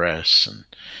the press, and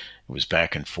it was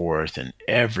back and forth, and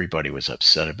everybody was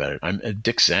upset about it.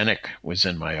 Dick Zanuck was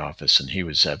in my office, and he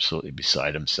was absolutely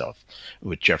beside himself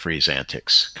with Jeffrey's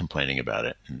antics, complaining about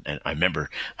it. And I remember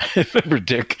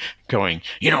Dick going,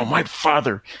 "My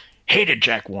father hated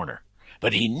Jack Warner,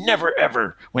 but he never,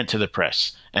 ever went to the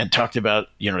press and talked about,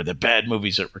 the bad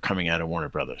movies that were coming out of Warner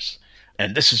Brothers.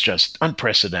 And this is just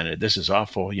unprecedented. This is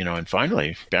awful." And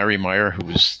finally, Barry Meyer, who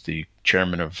was the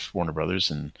chairman of Warner Brothers,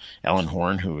 and Alan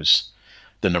Horn, who was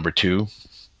the number 2,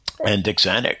 and Dick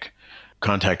Zanuck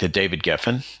contacted David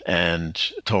Geffen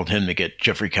and told him to get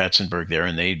Jeffrey Katzenberg there.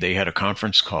 And they had a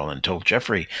conference call and told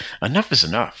Jeffrey, "Enough is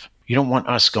enough. You don't want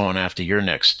us going after your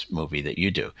next movie that you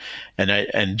do."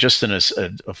 And just in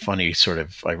a funny sort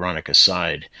of ironic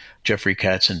aside, Jeffrey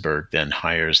Katzenberg then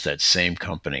hires that same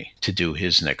company to do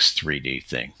his next 3D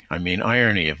thing. I mean,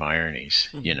 irony of ironies,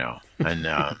 and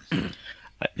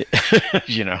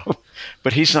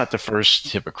but he's not the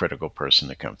first hypocritical person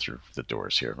to come through the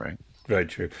doors here, right? Very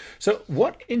true. So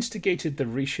what instigated the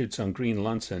reshoots on Green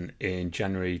Lantern in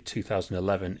January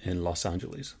 2011 in Los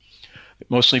Angeles?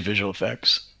 Mostly visual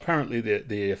effects. Apparently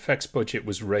the effects budget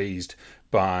was raised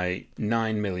by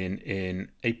 $9 million in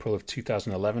April of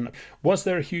 2011. Was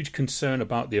there a huge concern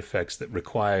about the effects that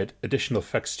required additional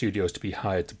effects studios to be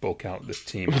hired to bulk out this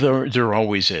team? There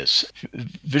always is.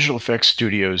 Visual effects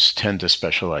studios tend to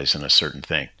specialize in a certain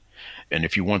thing. And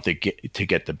if you want to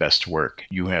get the best work,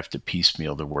 you have to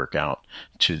piecemeal the work out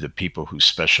to the people who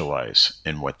specialize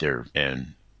in what they're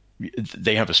in.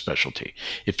 They have a specialty.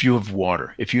 If you have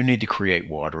water, if you need to create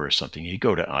water or something, you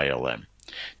go to ILM.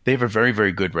 They have a very,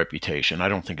 very good reputation. I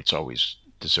don't think it's always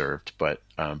deserved, but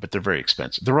they're very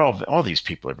expensive. All these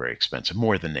people are very expensive,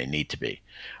 more than they need to be.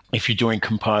 If you're doing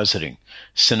compositing,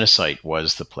 Cinesite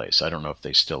was the place. I don't know if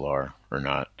they still are or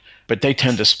not, but they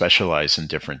tend to specialize in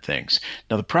different things.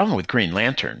 Now, the problem with Green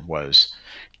Lantern was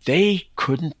they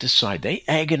couldn't decide. They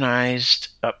agonized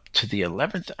up to the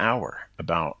 11th hour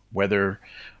about whether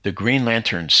the Green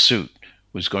Lantern suit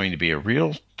was going to be a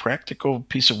real practical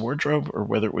piece of wardrobe or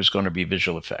whether it was going to be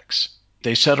visual effects.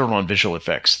 They settled on visual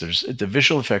effects. The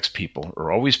visual effects people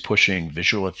are always pushing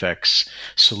visual effects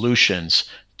solutions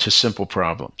to simple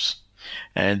problems.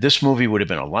 And this movie would have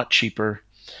been a lot cheaper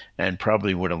and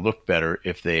probably would have looked better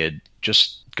if they had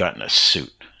just gotten a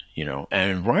suit,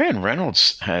 And Ryan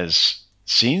Reynolds has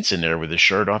scenes in there with his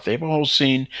shirt off. They have a whole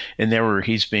scene in there where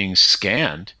he's being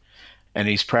scanned and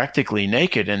he's practically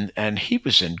naked, and he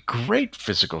was in great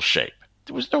physical shape.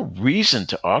 There was no reason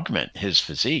to augment his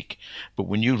physique. But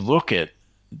when you look at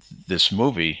this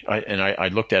movie, I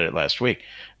looked at it last week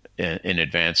in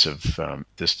advance of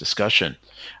this discussion,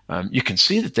 you can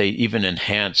see that they even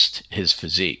enhanced his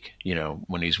physique,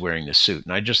 when he's wearing the suit.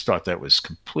 And I just thought that was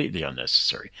completely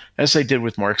unnecessary. As they did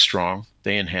with Mark Strong,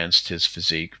 they enhanced his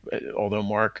physique, although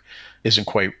Mark isn't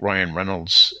quite Ryan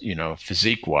Reynolds,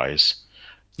 physique-wise.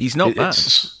 He's not bad.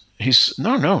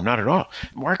 No, not at all.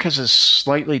 Mark has a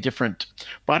slightly different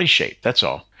body shape, that's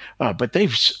all. But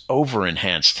they've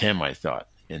over-enhanced him, I thought,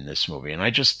 in this movie. And I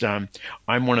just, I'm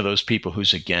one of those people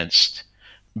who's against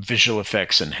visual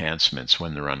effects enhancements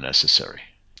when they're unnecessary.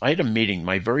 I had a meeting,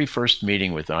 my very first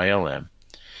meeting with ILM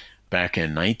back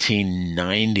in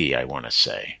 1990, I want to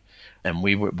say. And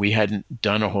we hadn't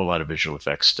done a whole lot of visual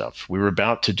effects stuff. We were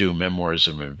about to do Memoirs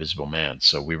of an Invisible Man,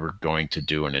 so we were going to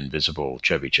do an invisible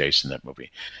Chevy Chase in that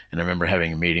movie. And I remember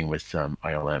having a meeting with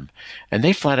ILM, and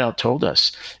they flat out told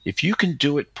us, if you can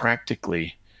do it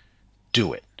practically,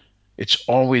 do it. It's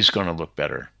always going to look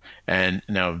better. And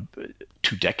now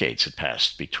 2 decades had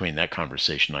passed between that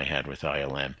conversation I had with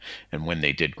ILM and when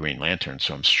they did Green Lantern.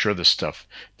 So I'm sure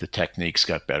the techniques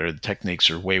got better. The techniques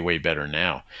are way, way better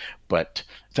now. But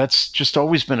that's just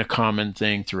always been a common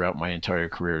thing throughout my entire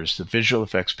career, is the visual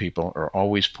effects people are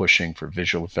always pushing for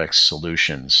visual effects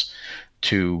solutions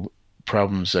to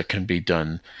problems that can be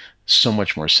done so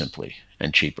much more simply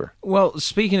and cheaper. Well,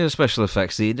 speaking of special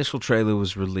effects, the initial trailer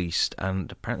was released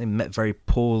and apparently met very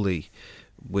poorly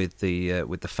with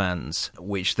the fans,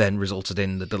 which then resulted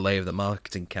in the delay of the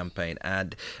marketing campaign.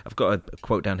 And I've got a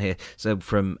quote down here, so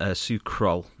from Sue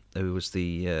Kroll, who was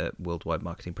the worldwide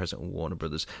marketing president of Warner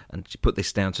Brothers, and she put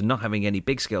this down to not having any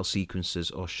big-scale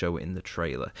sequences or show it in the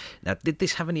trailer. Now, did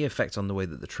this have any effect on the way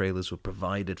that the trailers were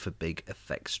provided for big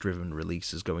effects-driven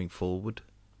releases going forward?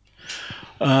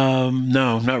 No,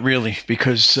 not really,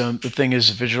 because the thing is,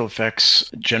 visual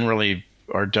effects generally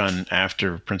are done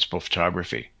after principal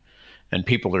photography. And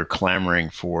people are clamoring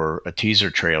for a teaser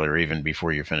trailer even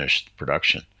before you finish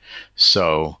production.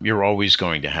 So you're always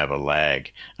going to have a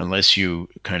lag unless you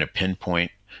kind of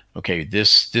pinpoint, okay,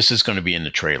 this is going to be in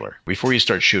the trailer. Before you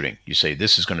start shooting, you say,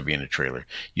 this is going to be in the trailer.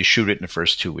 You shoot it in the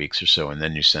first 2 weeks or so, and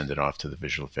then you send it off to the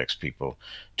visual effects people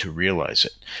to realize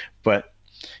it. But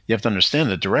you have to understand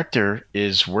the director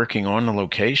is working on the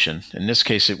location. In this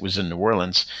case, it was in New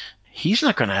Orleans. He's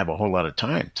not going to have a whole lot of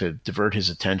time to divert his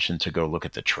attention to go look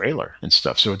at the trailer and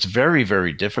stuff. So it's very,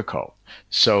 very difficult.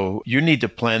 So you need to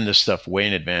plan this stuff way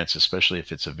in advance, especially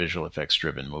if it's a visual effects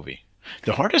driven movie.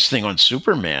 The hardest thing on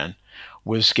Superman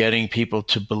was getting people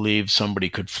to believe somebody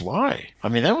could fly. I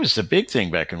mean, that was the big thing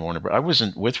back in Warner Brothers. I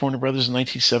wasn't with Warner Brothers in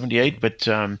 1978,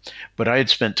 but I had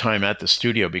spent time at the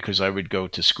studio because I would go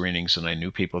to screenings and I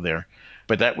knew people there.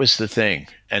 But that was the thing.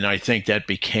 And I think that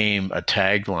became a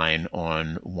tagline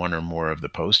on one or more of the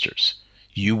posters.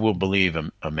 You will believe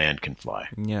a man can fly.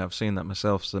 Yeah, I've seen that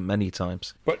myself so many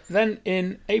times. But then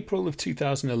in April of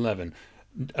 2011,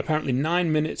 apparently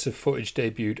 9 minutes of footage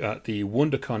debuted at the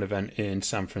WonderCon event in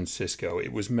San Francisco.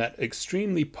 It was met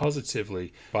extremely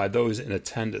positively by those in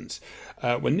attendance.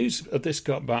 When news of this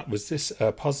got back, was this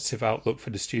a positive outlook for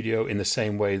the studio in the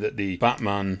same way that the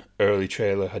Batman early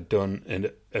trailer had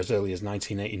done as early as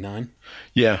 1989?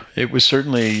 Yeah, it was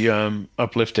certainly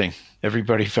uplifting.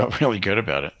 Everybody felt really good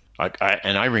about it.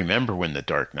 And I remember when The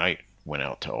Dark Knight went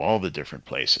out to all the different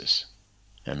places.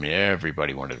 I mean,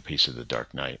 everybody wanted a piece of The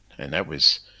Dark Knight, and that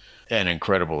was an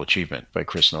incredible achievement by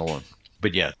Chris Nolan.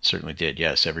 But yeah, certainly did.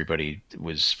 Yes, everybody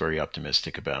was very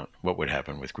optimistic about what would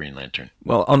happen with Green Lantern.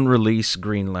 Well, on release,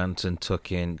 Green Lantern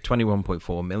took in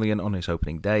 $21.4 million on its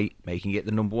opening day, making it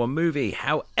the #1 movie.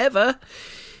 However,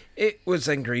 it was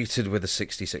then greeted with a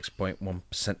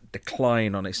 66.1%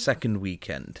 decline on its second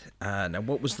weekend. Now,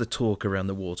 what was the talk around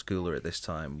the water cooler at this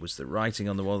time? Was the writing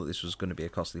on the wall that this was going to be a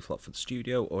costly flop for the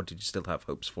studio, or did you still have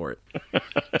hopes for it?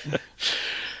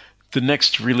 The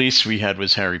next release we had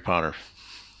was Harry Potter.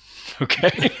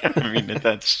 Okay, I mean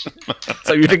that's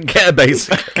so you didn't care,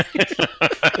 basically.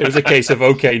 It was a case of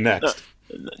okay next.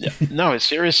 No,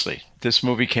 seriously, this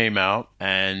movie came out,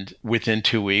 and within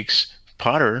 2 weeks,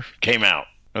 Potter came out.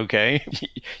 Okay,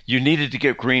 you needed to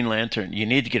get Green Lantern. You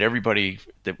needed to get everybody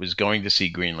that was going to see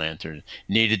Green Lantern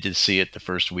needed to see it the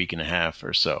first week and a half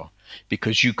or so,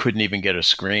 because you couldn't even get a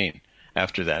screen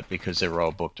after that because they were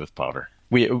all booked with Potter.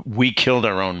 We killed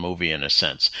our own movie in a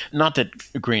sense. Not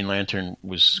that Green Lantern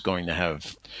was going to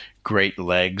have great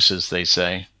legs, as they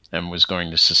say, and was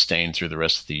going to sustain through the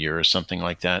rest of the year or something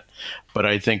like that. But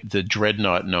I think the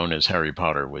dreadnought known as Harry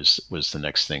Potter was the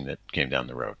next thing that came down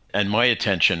the road. And my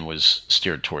attention was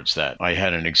steered towards that. I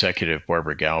had an executive,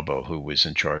 Barbara Galbo, who was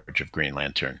in charge of Green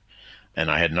Lantern. And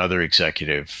I had another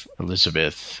executive,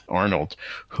 Elizabeth Arnold,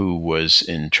 who was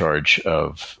in charge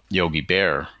of Yogi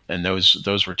Bear. And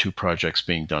those were two projects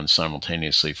being done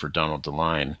simultaneously for Donald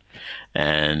DeLine.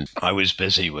 And I was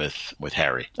busy with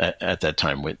Harry at that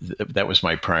time. That was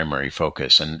my primary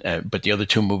focus. But the other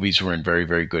two movies were in very,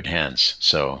 very good hands.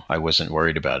 So I wasn't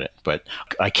worried about it. But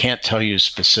I can't tell you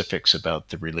specifics about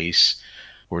the release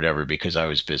or whatever, because I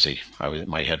was busy.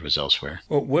 My head was elsewhere.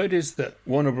 Well, word is that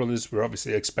Warner Brothers were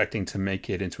obviously expecting to make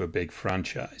it into a big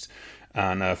franchise.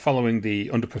 And following the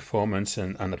underperformance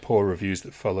and the poor reviews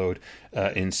that followed,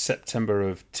 in September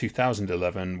of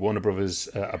 2011, Warner Brothers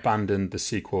abandoned the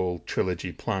sequel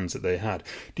trilogy plans that they had.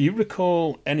 Do you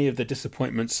recall any of the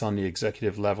disappointments on the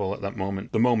executive level at that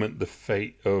moment, the moment the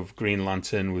fate of Green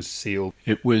Lantern was sealed?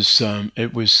 It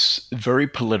was very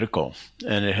political,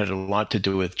 and it had a lot to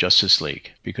do with Justice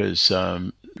League, because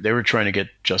they were trying to get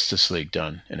Justice League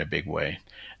done in a big way.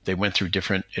 They went through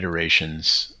different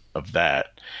iterations of that.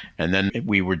 And then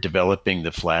we were developing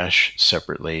The Flash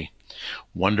separately.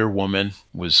 Wonder Woman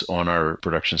was on our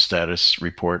production status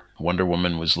report. Wonder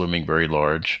Woman was looming very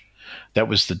large. That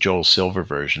was the Joel Silver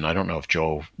version. I don't know if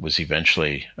Joel was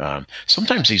eventually...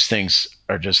 sometimes these things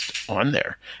are just on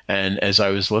there. And as I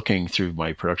was looking through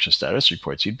my production status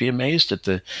reports, you'd be amazed at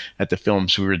the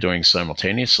films we were doing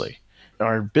simultaneously.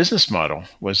 Our business model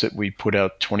was that we put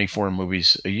out 24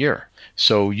 movies a year.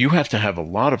 So you have to have a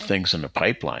lot of things in the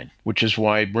pipeline, which is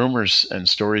why rumors and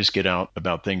stories get out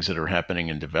about things that are happening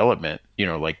in development,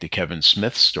 like the Kevin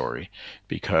Smith story,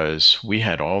 because we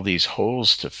had all these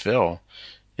holes to fill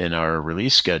in our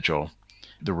release schedule.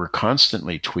 That we're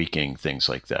constantly tweaking things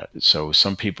like that. So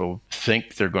some people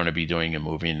think they're going to be doing a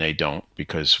movie and they don't,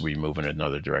 because we move in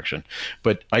another direction.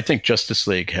 But I think Justice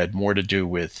League had more to do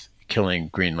with killing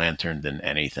Green Lantern than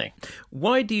anything.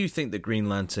 Why do you think that Green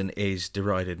Lantern is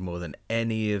derided more than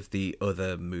any of the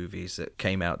other movies that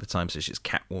came out at the time, such as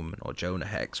Catwoman or Jonah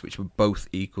Hex, which were both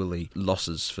equally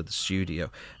losses for the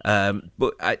studio?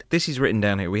 This is written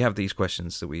down here. We have these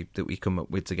questions that we come up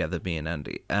with together, me and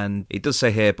Andy, and it does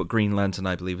say here, but Green Lantern,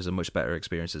 I believe, is a much better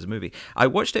experience as a movie. I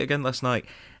watched it again last night,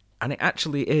 and it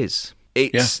actually is.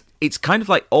 It's kind of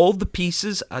like all the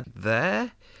pieces are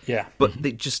there. Yeah. But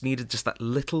they just needed just that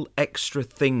little extra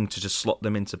thing to just slot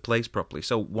them into place properly.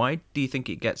 So why do you think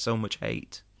it gets so much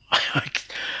hate?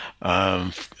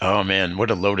 Oh, man, what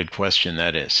a loaded question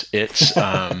that is. It's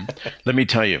let me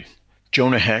tell you,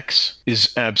 Jonah Hex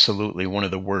is absolutely one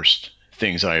of the worst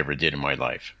things I ever did in my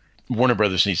life. Warner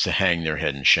Brothers needs to hang their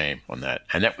head in shame on that.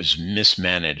 And that was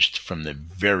mismanaged from the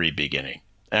very beginning.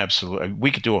 Absolutely.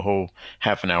 We could do a whole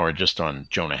half an hour just on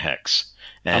Jonah Hex.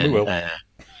 And we will.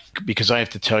 Because I have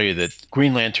to tell you that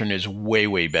Green Lantern is way,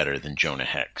 way better than Jonah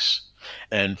Hex.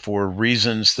 And for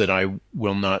reasons that I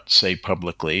will not say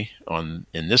publicly in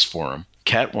this forum,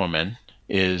 Catwoman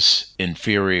is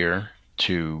inferior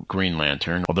to Green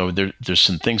Lantern, although there's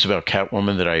some things about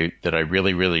Catwoman that I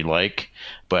really, really like,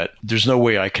 but there's no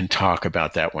way I can talk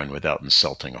about that one without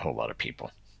insulting a whole lot of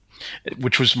people.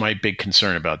 Which was my big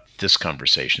concern about this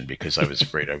conversation, because I was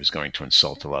afraid I was going to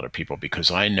insult a lot of people,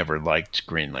 because I never liked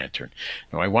Green Lantern.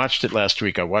 Now, I watched it last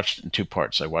week. I watched it in 2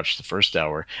 parts. I watched the first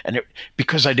hour, and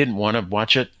because I didn't want to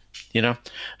watch it,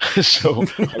 so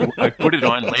I put it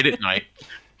on late at night.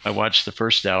 I watched the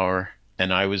first hour,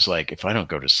 and I was like, if I don't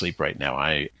go to sleep right now,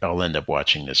 I'll end up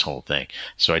watching this whole thing.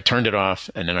 So I turned it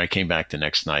off, and then I came back the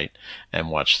next night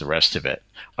and watched the rest of it.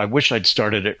 I wish I'd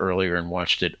started it earlier and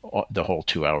watched it the whole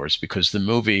 2 hours, because the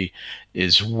movie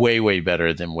is way, way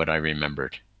better than what I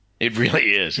remembered. It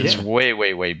really is. It's way,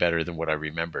 way, way better than what I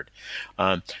remembered.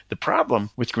 The problem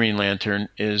with Green Lantern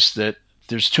is that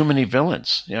there's too many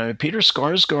villains. Peter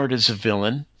Skarsgård is a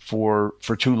villain for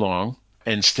too long.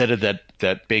 Instead of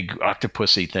that big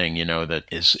octopusy thing, that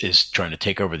is trying to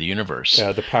take over the universe.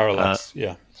 Yeah, the parallax.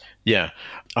 Yeah.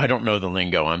 I don't know the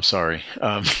lingo. I'm sorry.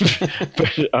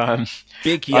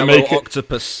 Big yellow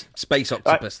octopus, space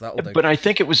octopus. That'll do. But I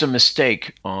think it was a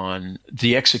mistake on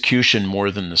the execution more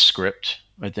than the script.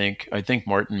 I think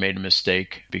Martin made a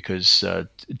mistake, because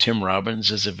Tim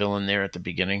Robbins is a villain there at the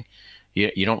beginning.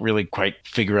 You don't really quite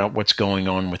figure out what's going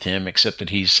on with him, except that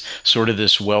he's sort of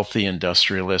this wealthy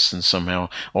industrialist, and somehow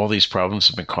all these problems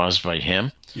have been caused by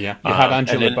him. Yeah, you had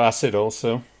Angela Bassett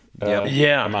also.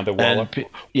 Yep. Amanda Waller.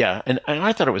 And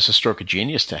I thought it was a stroke of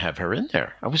genius to have her in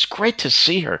there. It was great to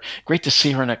see her. Great to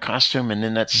see her in that costume and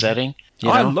in that setting.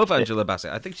 I love Angela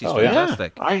Bassett. I think she's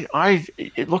fantastic. I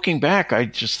looking back, I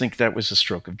just think that was a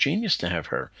stroke of genius to have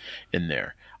her in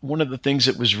there. One of the things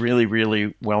that was really,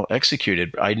 really well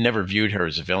executed, I never viewed her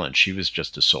as a villain. She was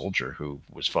just a soldier who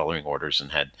was following orders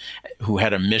and who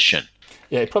had a mission.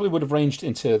 Yeah, it probably would have ranged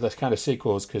into the kind of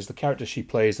sequels because the character she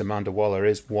plays, Amanda Waller,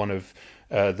 is one of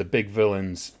the big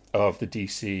villains of the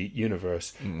DC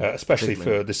universe, especially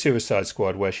for the Suicide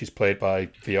Squad, where she's played by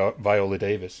Viola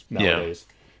Davis nowadays,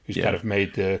 who's kind of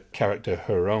made the character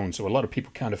her own. So a lot of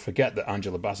people kind of forget that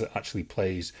Angela Bassett actually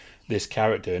plays this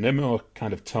character in a more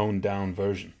kind of toned down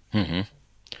version. Mm-hmm.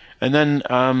 And then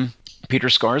Peter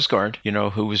Skarsgård,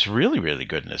 who was really, really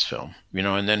good in this film,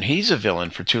 and then he's a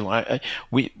villain for too long.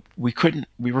 We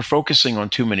were focusing on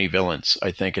too many villains,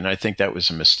 I think, and I think that was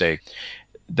a mistake.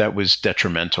 That was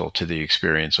detrimental to the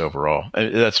experience overall.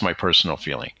 That's my personal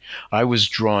feeling. I was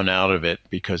drawn out of it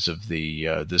because of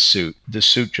the suit. The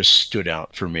suit just stood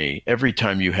out for me. Every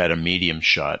time you had a medium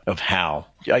shot of Hal,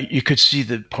 you could see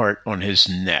the part on his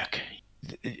neck.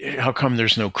 How come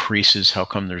there's no creases? How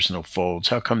come there's no folds?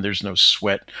 How come there's no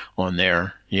sweat on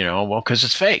there? Well, because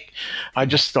it's fake. I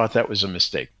just thought that was a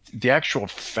mistake. The actual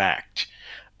fact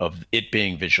of it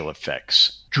being visual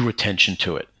effects drew attention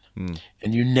to it.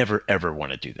 And you never, ever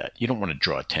want to do that. You don't want to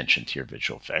draw attention to your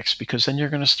visual effects because then you're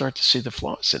going to start to see the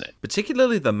flaws in it.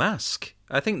 Particularly the mask.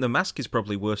 I think the mask is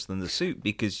probably worse than the suit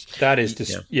because... That is...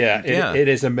 It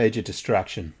is a major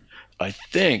distraction. I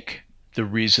think the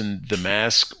reason the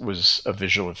mask was a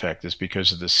visual effect is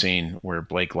because of the scene where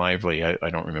Blake Lively, I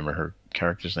don't remember her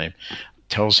character's name,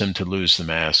 tells him to lose the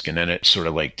mask and then it sort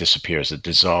of like disappears. It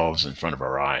dissolves in front of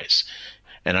our eyes.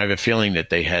 And I have a feeling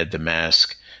that they had the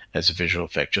mask as a visual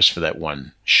effect just for that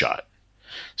one shot.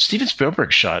 Steven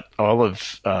Spielberg shot all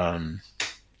of... I'm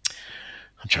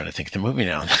trying to think of the movie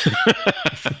now.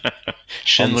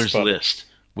 Schindler's List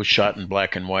was shot in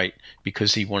black and white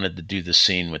because he wanted to do the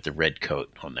scene with the red coat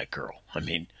on that girl. I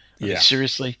mean,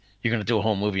 seriously? You're going to do a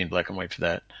whole movie in black and white for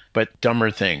that? But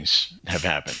dumber things have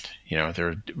happened.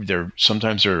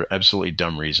 Sometimes there are absolutely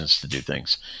dumb reasons to do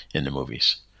things in the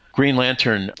movies. Green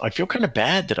Lantern, I feel kind of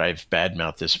bad that I've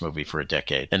badmouthed this movie for a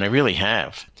decade, and I really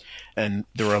have. And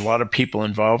there are a lot of people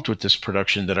involved with this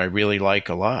production that I really like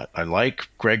a lot. I like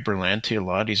Greg Berlanti a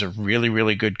lot. He's a really,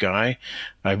 really good guy.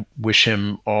 I wish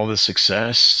him all the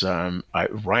success.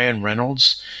 Ryan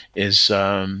Reynolds is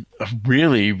a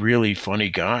really, really funny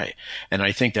guy. And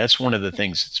I think that's one of the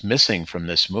things that's missing from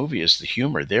this movie is the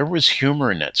humor. There was humor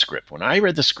in that script. When I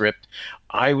read the script,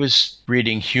 I was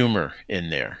reading humor in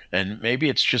there. And maybe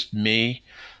it's just me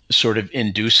sort of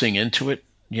inducing into it,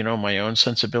 my own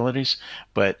sensibilities.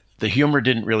 But the humor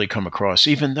didn't really come across,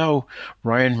 even though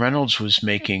Ryan Reynolds was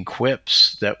making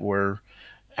quips that were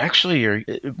actually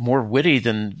more witty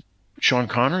than Sean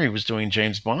Connery was doing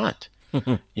James Bond,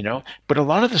 But a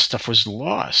lot of the stuff was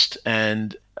lost.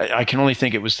 And I can only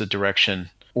think it was the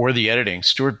direction or the editing.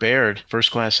 Stuart Baird,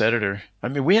 first-class editor. I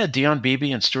mean, we had Dion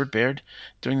Beebe and Stuart Baird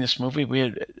doing this movie. We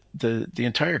had the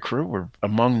entire crew were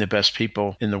among the best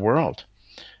people in the world.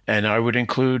 And I would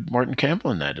include Martin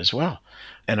Campbell in that as well.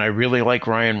 And I really like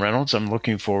Ryan Reynolds. I'm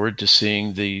looking forward to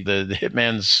seeing the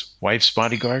Hitman's Wife's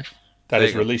Bodyguard. That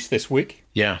is released this week.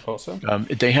 Yeah. Also.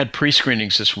 They had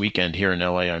pre-screenings this weekend here in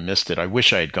LA. I missed it. I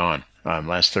wish I had gone.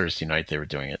 Last Thursday night they were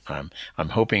doing it. I'm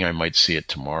hoping I might see it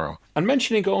tomorrow. And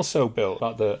mentioning also, Bill,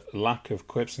 about the lack of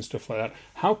quips and stuff like that,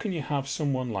 how can you have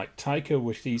someone like Taika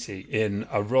Waititi in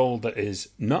a role that is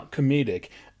not comedic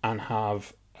and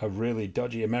have a really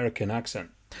dodgy American accent?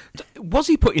 Was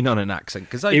he putting on an accent?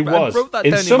 Because I wrote that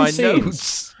in down in my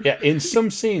notes. Yeah, in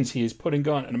some scenes he is putting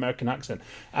on an American accent,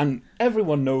 and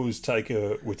everyone knows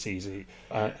Taika Waititi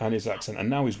and his accent, and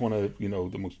now he's one of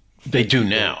the most. They do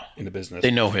now in the business.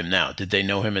 They know him now. Did they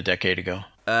know him a decade ago?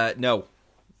 No.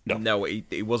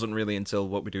 It wasn't really until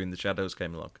What We Do in the Shadows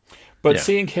came along. But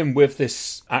seeing him with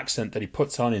this accent that he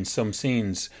puts on in some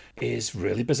scenes is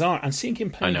really bizarre, and seeing him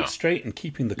playing it straight and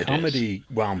keeping the comedy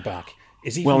wound back.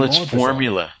 It's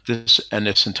formula. This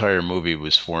entire movie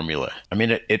was formula. I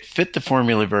mean, it fit the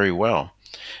formula very well.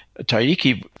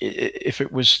 Taiki, if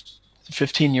it was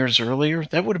 15 years earlier,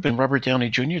 that would have been Robert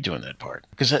Downey Jr. doing that part.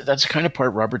 Because that's the kind of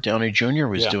part Robert Downey Jr.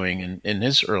 was doing in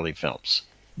his early films.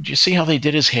 Do you see how they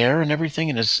did his hair and everything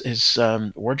and his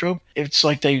wardrobe? It's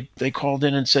like they called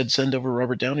in and said, send over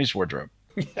Robert Downey's wardrobe.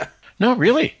 Yeah. No,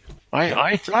 really.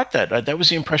 I thought that was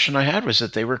the impression I had, was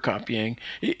that they were copying.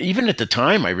 Even at the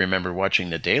time, I remember watching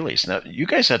the dailies. Now, you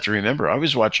guys have to remember, I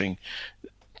was watching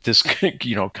this,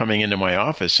 coming into my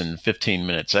office in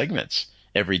 15-minute segments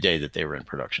every day that they were in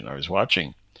production. I was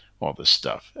watching all this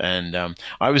stuff, and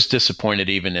I was disappointed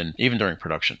even during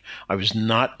production. I was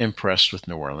not impressed with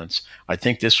New Orleans. I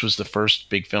think this was the first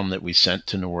big film that we sent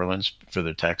to New Orleans for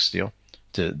the tax deal,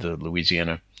 to the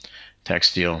Louisiana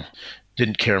tax deal.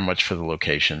 Didn't care much for the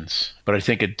locations, but I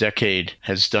think a decade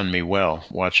has done me well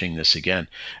watching this again.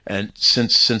 And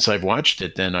since I've watched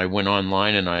it, then I went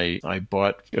online and I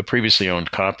bought a previously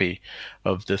owned copy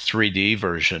of the 3D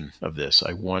version of this.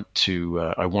 I want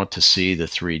to see the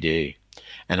 3D,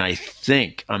 and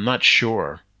I'm not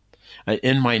sure.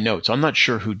 In my notes, I'm not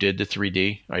sure who did the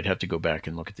 3D. I'd have to go back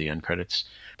and look at the end credits.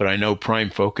 But I know Prime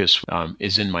Focus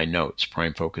is in my notes.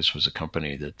 Prime Focus was a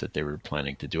company that they were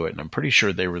planning to do it. And I'm pretty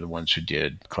sure they were the ones who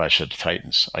did Clash of the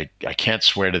Titans. I can't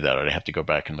swear to that. I'd have to go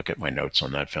back and look at my notes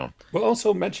on that film. We'll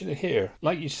also mention it here.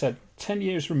 Like you said, 10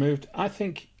 years removed, I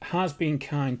think has been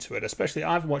kind to it. Especially,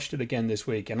 I've watched it again this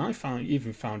week, and I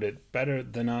found it better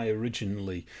than I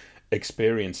originally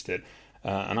experienced it.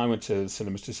 And I went to the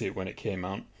cinemas to see it when it came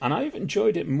out. And I've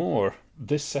enjoyed it more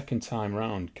this second time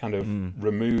round, kind of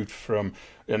removed from,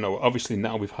 obviously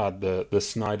now we've had the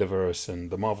Snyderverse and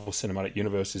the Marvel Cinematic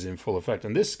Universe is in full effect.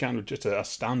 And this is kind of just a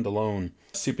standalone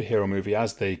superhero movie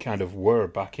as they kind of were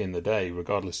back in the day,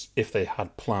 regardless if they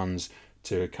had plans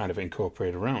to kind of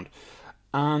incorporate around.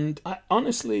 And I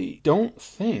honestly don't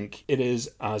think it is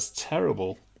as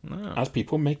terrible as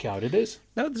people make out it is.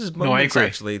 No, there's moments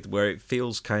actually where it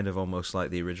feels kind of almost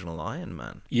like the original Iron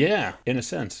Man. Yeah, in a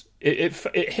sense. It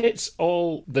hits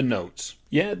all the notes.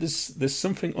 Yeah, there's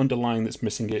something underlying that's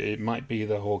missing. It might be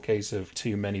the whole case of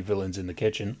too many villains in the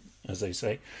kitchen, as they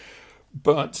say.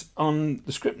 But on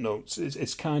the script notes,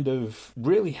 it's kind of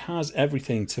really has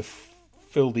everything to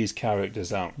fill these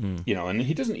characters out. And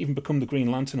he doesn't even become the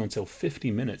Green Lantern until 50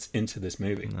 minutes into this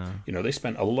movie. No. They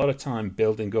spent a lot of time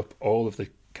building up all of the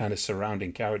kind of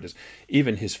surrounding characters,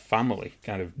 even his family,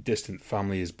 kind of distant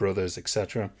family, his brothers,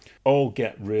 etc., all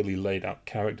get really laid out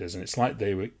characters, and it's like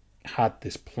they had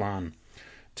this plan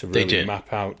to really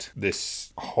map out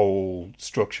this whole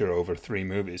structure over 3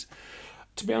 movies.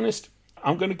 To be honest,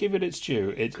 I'm going to give it its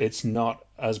due. It's not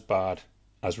as bad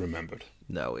as remembered.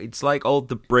 No, it's like all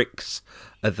the bricks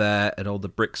are there and all the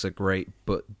bricks are great,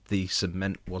 but the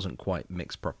cement wasn't quite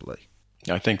mixed properly.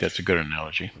 I think that's a good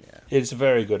analogy. Yeah. It's a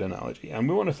very good analogy. And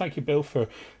we want to thank you, Bill, for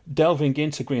delving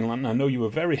into Green Lantern. I know you were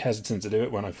very hesitant to do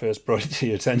it when I first brought it to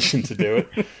your attention to do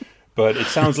it. But it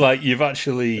sounds like you've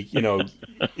actually,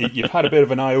 you've had a bit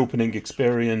of an eye-opening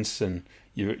experience, and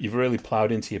you've really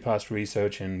ploughed into your past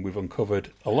research, and we've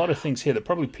uncovered a lot of things here that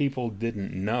probably people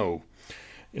didn't know.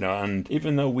 And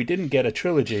even though we didn't get a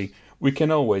trilogy, we can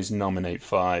always nominate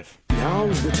 5.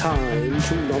 Now's the time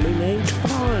to nominate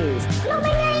 5.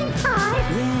 Nominate 5?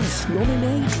 Yes,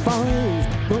 nominate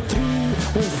 5. Not 3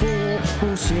 or 4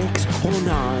 or 6 or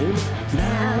 9.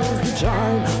 Now's the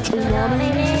time to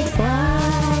nominate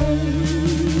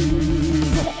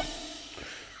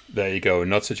 5. There you go.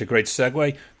 Not such a great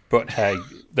segue, but hey,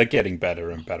 they're getting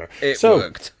better and better. It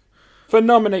worked. For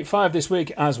Nominate 5 this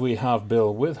week, as we have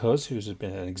Bill with us, who's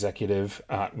been an executive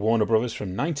at Warner Brothers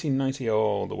from 1990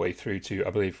 all the way through to, I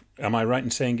believe, am I right in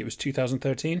saying it was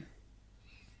 2013?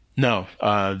 No,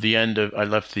 I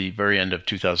left the very end of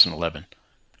 2011.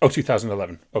 Oh,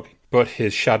 2011. Okay. But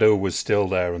his shadow was still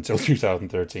there until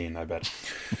 2013, I bet.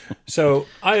 So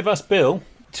I have asked Bill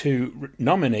to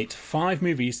nominate 5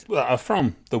 movies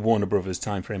from the Warner Brothers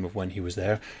timeframe of when he was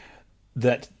there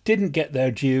that didn't get their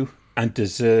due and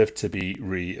deserve to be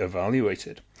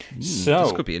re-evaluated. So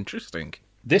this could be interesting.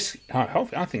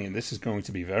 I think this is going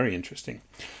to be very interesting.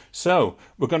 So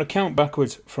we're going to count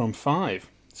backwards from 5.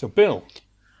 So Bill,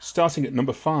 starting at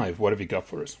number 5, what have you got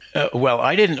for us? Well,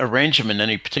 I didn't arrange them in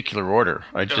any particular order.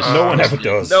 No one ever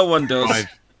does. No one does. 5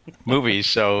 movies,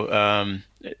 so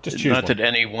just choose not one. that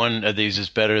any one of these is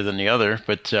better than the other,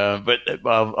 but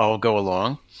I'll go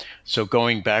along. So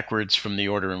going backwards from the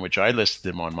order in which I listed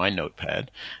them on my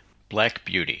notepad. Black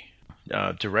Beauty,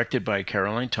 directed by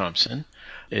Caroline Thompson.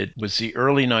 It was the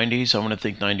early 90s, I want to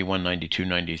think 91, 92,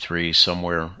 93,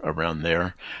 somewhere around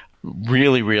there.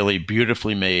 Really, really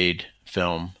beautifully made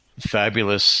film.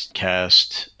 Fabulous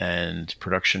cast and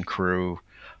production crew.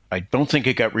 I don't think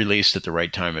it got released at the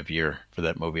right time of year for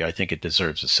that movie. I think it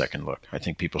deserves a second look. I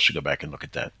think people should go back and look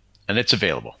at that. And it's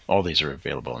available. All these are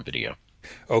available on video.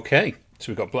 Okay,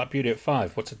 so we've got Black Beauty at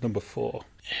 5. What's at number 4?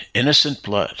 Innocent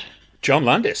Blood. John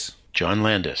Landis. John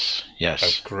Landis,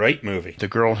 yes. A great movie. The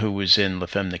girl who was in La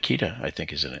Femme Nikita, I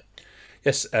think, is in it.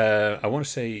 Yes, I want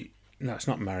to say... No, it's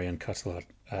not Marianne Cotillard.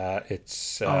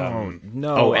 It's...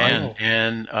 no.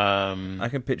 Anne. I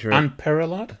can picture it. Anne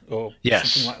Perelard? Or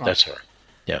yes, something like that. that's her.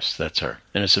 Yes, that's her.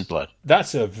 Innocent Blood.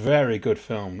 That's a very good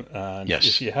film. And Yes.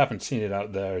 if you haven't seen it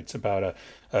out there, it's about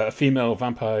a female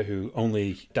vampire who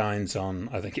only dines on,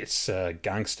 I think it's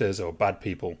gangsters or bad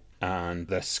people. And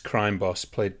this crime boss,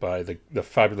 played by the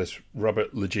fabulous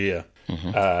Robert Loggia,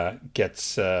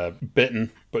 gets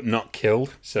bitten but not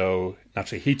killed. So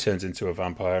naturally he turns into a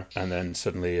vampire. And then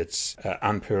suddenly it's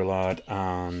Anne Purlard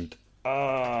and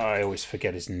I always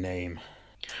forget his name.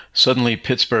 Suddenly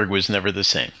Pittsburgh was never the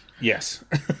same. Yes.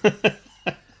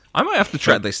 I might have to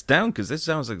track this down because this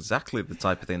sounds exactly the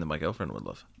type of thing that my girlfriend would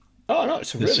love. Oh, no,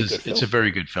 it's a really good film. It's a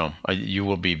very good film. You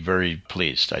will be very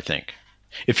pleased, I think.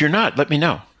 If you're not, let me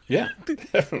know. Yeah,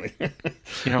 definitely. Let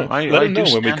them know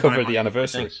when we cover the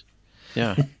anniversary.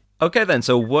 Yeah. Okay, then.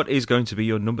 So what is going to be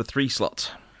your number 3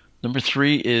 slot? Number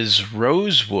 3 is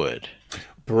Rosewood.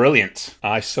 Brilliant.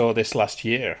 I saw this last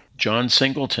year. John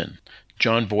Singleton.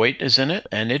 John Voight is in it,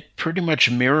 and it pretty much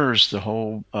mirrors the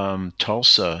whole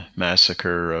Tulsa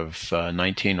massacre of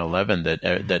 1911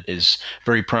 that is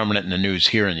very prominent in the news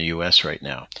here in the U.S. right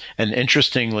now. And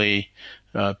interestingly,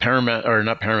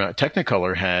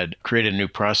 Technicolor had created a new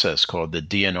process called the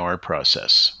DNR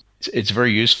process. It's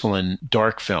very useful in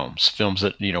dark films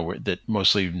that that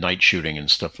mostly night shooting and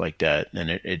stuff like that,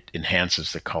 and it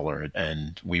enhances the color.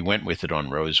 And we went with it on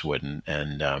Rosewood,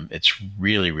 and it's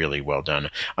really, really well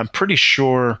done. I'm pretty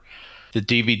sure the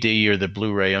DVD or the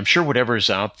Blu-ray, I'm sure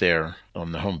whatever's out there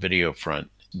on the home video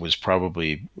front was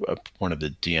probably one of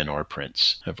the DNR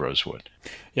prints of Rosewood.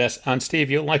 Yes, and Steve,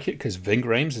 you'll like it because Ving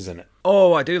Rhames is in it.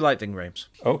 Oh, I do like Ving Rhames.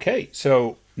 Okay,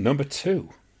 so number 2.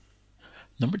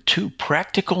 Number 2,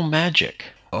 Practical Magic.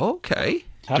 Okay.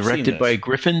 Directed by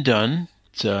Griffin Dunn.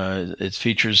 It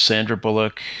features Sandra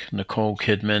Bullock, Nicole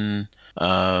Kidman,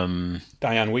 Diane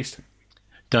Wiest,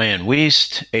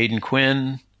 Aidan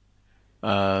Quinn.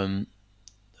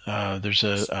 There's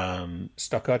a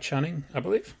Stockard Channing, I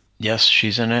believe. Yes,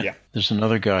 she's in it. Yeah. There's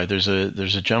another guy. There's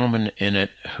a gentleman in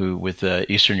it who with an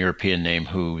Eastern European name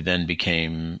who then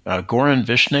became Goran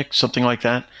Vishnik, something like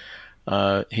that.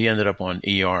 He ended up on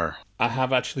ER. I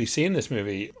have actually seen this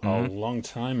movie a long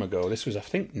time ago. This was, I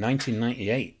think,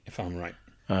 1998, if I'm right.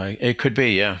 It could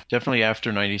be, yeah. Definitely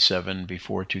after 97,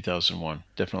 before 2001.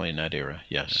 Definitely in that era,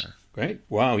 yes. Yeah. Great.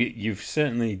 Wow, you've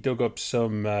certainly dug up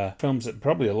some films that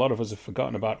probably a lot of us have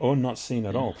forgotten about or not seen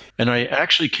at all. And I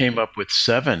actually came up with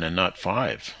 7 and not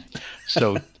 5.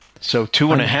 So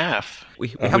 2.5. We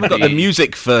haven't got the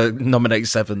music for nominate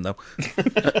 7, though.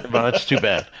 Well, that's too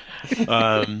bad.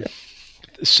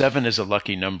 7 is a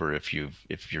lucky number if you're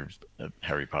a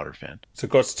Harry Potter fan. So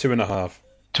God's 2.5.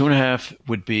 2.5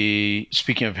 would be,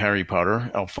 speaking of Harry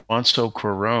Potter, Alfonso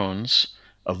Cuarón's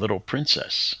A Little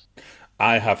Princess.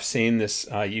 I have seen this.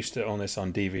 I used to own this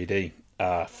on DVD.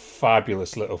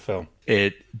 Fabulous little film.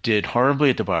 It did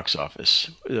horribly at the box office.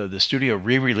 The studio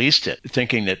re-released it,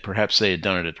 thinking that perhaps they had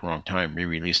done it at the wrong time,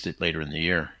 re-released it later in the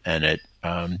year. And it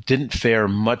didn't fare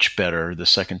much better the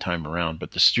second time around,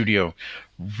 but the studio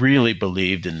really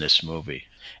believed in this movie.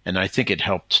 And I think it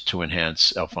helped to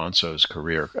enhance Alfonso's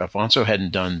career. Alfonso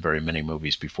hadn't done very many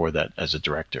movies before that as a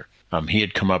director. He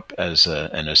had come up as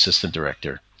an assistant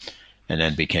director and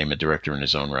then became a director in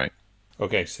his own right.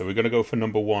 Okay, so we're going to go for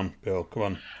number 1, Bill. Come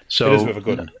on. So, it is with a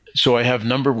good one. So I have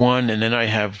number 1, and then I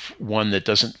have one that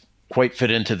doesn't quite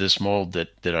fit into this mold that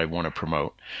I want to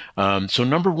promote. So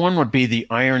number 1 would be The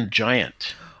Iron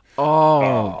Giant.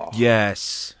 Oh.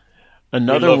 Yes.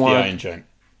 Another we love one. The Iron Giant.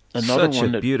 Such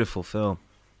a beautiful film.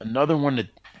 Another one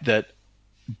that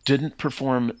didn't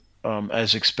perform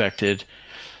as expected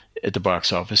at the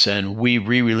box office, and we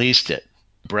re-released it.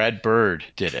 Brad Bird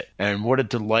did it. And what a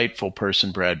delightful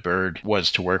person Brad Bird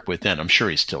was to work with then. I'm sure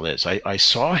he still is. I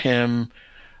saw him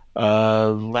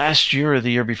last year or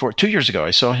the year before. 2 years ago.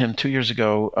 I saw him 2 years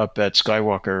ago up at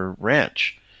Skywalker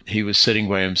Ranch. He was sitting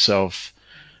by himself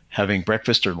having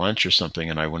breakfast or lunch or something,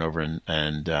 and I went over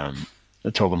and I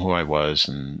told him who I was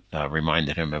and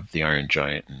reminded him of the Iron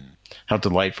Giant and how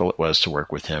delightful it was to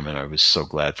work with him, and I was so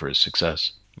glad for his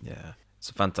success. Yeah, it's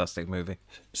a fantastic movie.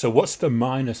 So what's the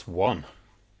 -1?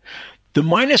 The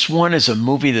 -1 is a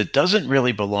movie that doesn't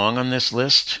really belong on this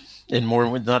list, and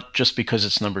more not just because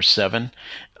it's number 7,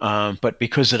 but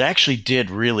because it actually did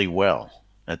really well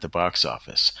at the box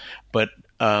office. But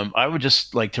I would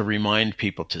just like to remind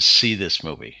people to see this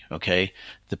movie, okay?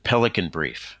 The Pelican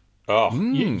Brief. Oh,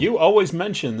 you always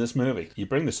mention this movie. You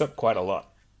bring this up quite a lot.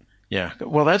 Yeah,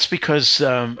 well, that's because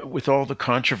with all the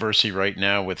controversy right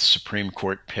now with Supreme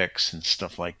Court picks and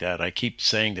stuff like that, I keep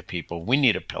saying to people, we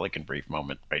need a Pelican Brief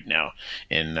moment right now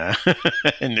in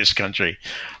in this country.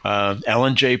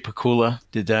 Ellen J. Pakula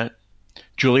did that.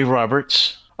 Julia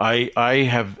Roberts. I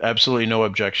have absolutely no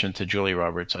objection to Julia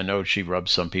Roberts. I know she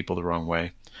rubs some people the wrong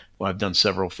way. Well, I've done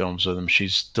several films with them.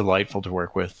 She's delightful to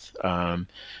work with.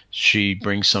 She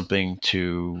brings something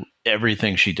to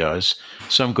everything she does.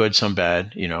 Some good, some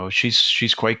bad. You know,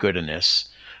 she's quite good in this.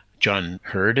 John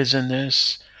Hurd is in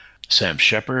this. Sam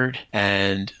Shepard,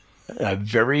 and a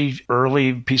very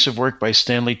early piece of work by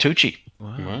Stanley Tucci.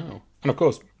 Wow. And of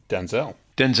course, Denzel.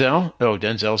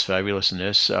 Denzel's fabulous in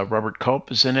this. Robert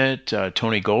Culp is in it.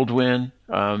 Tony Goldwyn.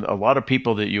 A lot of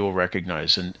people that you will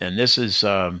recognize. And this is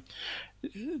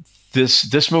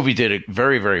this movie did it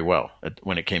very, very well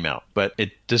when it came out, but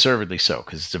it deservedly so,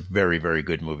 because it's a very, very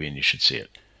good movie and you should see it.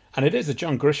 And it is a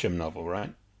John Grisham novel,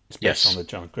 right? It's based Yes. on the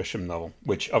John Grisham novel,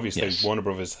 which obviously Yes. Warner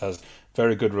Brothers has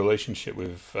very good relationship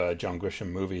with John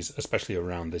Grisham movies, especially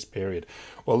around this period.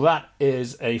 Well, that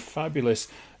is a fabulous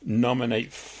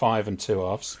nominate 5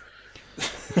 2/2.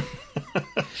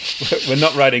 We're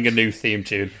not writing a new theme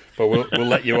tune, but we'll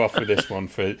let you off with this one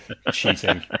for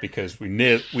cheating, because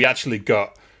we actually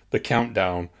got the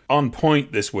countdown on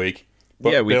point this week.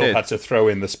 But Yeah, we Bill did. had to throw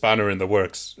in the spanner in the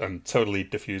works and totally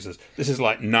diffuse us. This is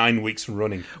like 9 weeks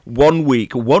running. 1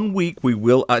 week. 1 week we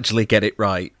will actually get it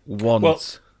right. Once. Well,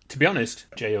 to be honest,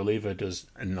 Jay Oliva does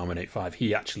nominate 5.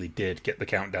 He actually did get the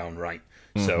countdown right.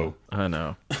 So I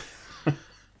know.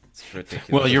 It's ridiculous.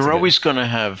 Well, It's you're good. always going to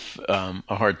have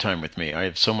a hard time with me. I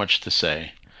have so much to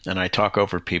say, and I talk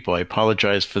over people. I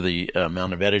apologize for the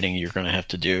amount of editing you're going to have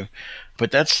to do, but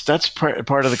that's part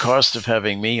of the cost of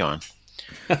having me on.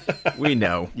 We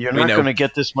know. You're We not know. going to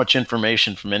get this much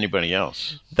information from anybody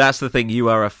else. That's the thing. You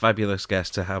are a fabulous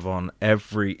guest to have on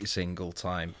every single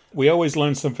time. we always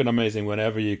learn something amazing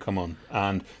whenever you come on.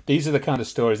 And these are the kind of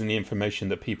stories and the information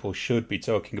that people should be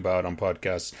talking about on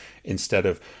podcasts, instead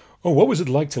of, oh, what was it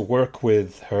like to work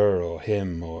with her or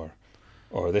him or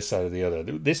this side or the other.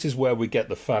 This is where we get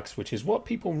the facts, which is what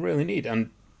people really need. And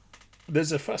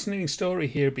there's a fascinating story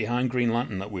here behind Green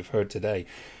Lantern that we've heard today.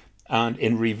 And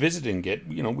in revisiting it,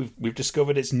 you know, we've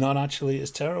discovered it's not actually as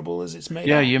terrible as it's made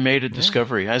Yeah, out. you made a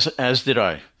discovery, as did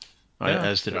I. Yeah.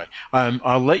 As did I.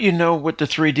 I'll let you know what the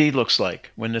 3D looks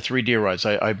like when the 3D arrives.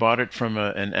 I bought it from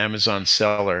an Amazon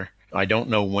seller. I don't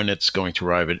know when it's going to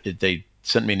arrive. They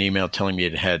sent me an email telling me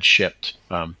it had shipped.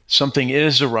 Something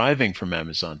is arriving from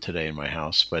Amazon today in my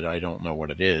house, but I don't know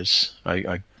what it is.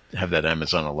 I have that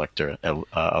Amazon Alexa,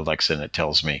 and it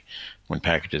tells me when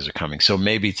packages are coming. So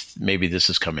maybe this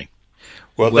is coming.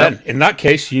 Well, Well- then, in that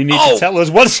case, you need Oh! to tell us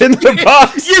what's in the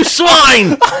box. You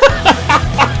swine!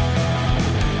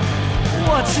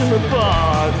 What's in the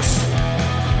box?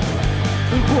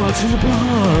 What's in the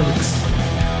box?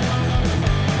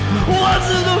 What's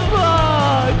in the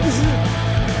box?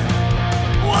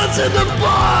 What's in the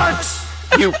box?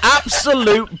 You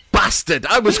absolute bastard!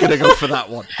 I was going to go for that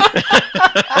one.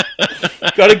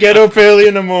 Got to get up early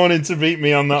in the morning to beat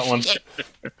me on that one.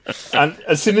 And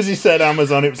as soon as he said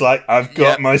Amazon, it was like, I've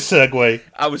got Yep. my segue.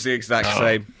 I was the exact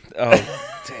same.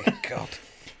 Oh, dear God.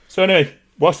 So anyway,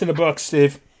 what's in the box,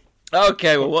 Steve?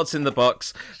 Okay, well, what's in the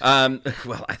box?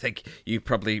 Well, I think you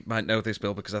probably might know this,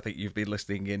 Bill, because I think you've been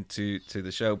listening into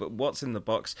the show. But what's in the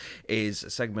box is a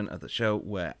segment of the show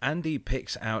where Andy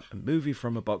picks out a movie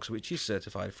from a box which is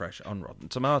certified fresh on Rotten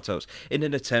Tomatoes in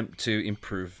an attempt to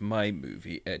improve my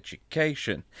movie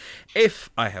education. If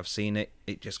I have seen it,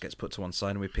 it just gets put to one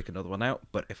side and we pick another one out.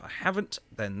 But if I haven't,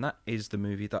 then that is the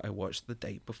movie that I watched the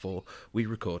day before we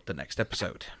record the next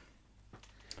episode.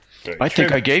 I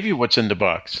think I gave you what's in the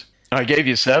box. I gave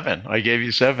you 7.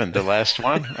 The last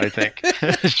one, I think,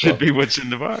 should be what's in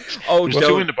the box. Oh, There's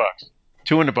 2 in the box.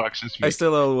 2 in the box this I week.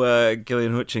 still owe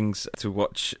Gillian Hutchings to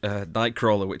watch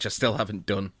Nightcrawler, which I still haven't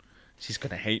done. She's going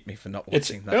to hate me for not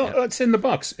watching that yet. It's in the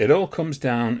box. It all comes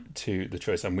down to the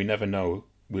choice, and we never know.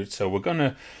 So we're going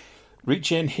to reach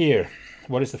in here.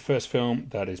 What is the first film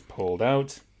that is pulled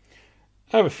out?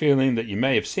 I have a feeling that you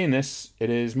may have seen this. It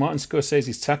is Martin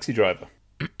Scorsese's Taxi Driver.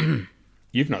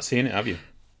 You've not seen it, have you?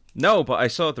 No, but I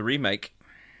saw the remake.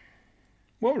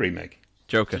 What remake?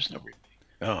 Joker. There's no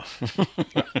Oh,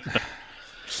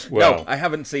 Well, No, I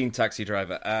haven't seen Taxi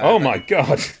Driver. oh my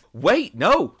God. Wait,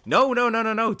 no.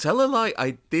 Tell a lie.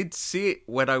 I did see it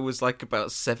when I was like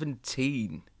about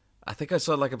 17. I think I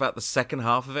saw like about the second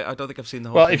half of it. I don't think I've seen the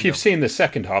whole Well, thing. if you've though. seen the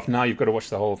second half, now you've got to watch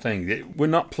the whole thing. We're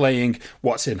not playing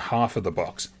what's in half of the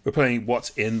box. We're playing what's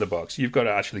in the box. You've got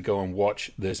to actually go and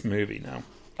watch this movie now.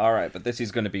 All right, but this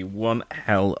is going to be one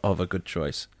hell of a good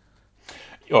choice.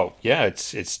 Oh, yeah,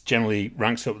 it's generally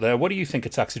ranks up there. What do you think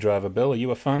of Taxi Driver, Bill? Are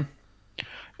you a fan?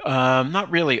 not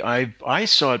really. I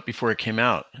saw it before it came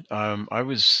out. I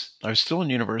was still in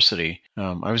university.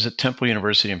 I was at Temple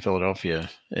University in Philadelphia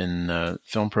in the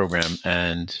film program,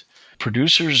 and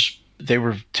producers, they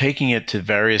were taking it to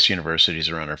various universities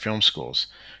around our film schools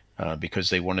because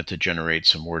they wanted to generate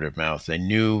some word of mouth. They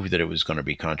knew that it was going to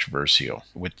be controversial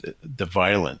with the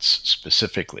violence,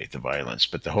 specifically the violence,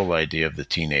 but the whole idea of the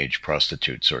teenage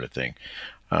prostitute sort of thing.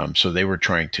 So they were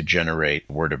trying to generate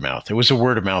word of mouth. It was a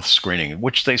word of mouth screening,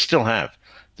 which they still have.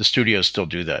 The studios still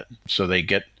do that. So they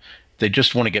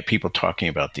just want to get people talking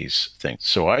about these things.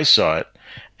 So I saw it,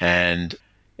 and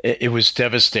it was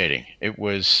devastating. It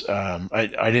was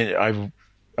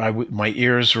my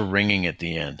ears were ringing at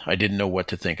the end. I didn't know what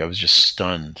to think. I was just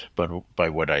stunned by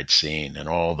what I'd seen and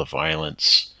all the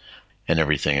violence and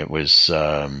everything. It was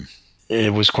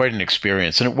quite an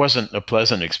experience, and it wasn't a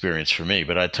pleasant experience for me.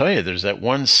 But I tell you, there's that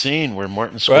one scene where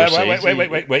Martin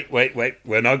Scorsese.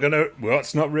 Wait.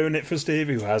 Let's not ruin it for Steve,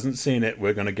 who hasn't seen it.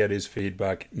 We're gonna get his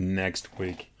feedback next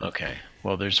week. Okay.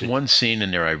 Well, there's one scene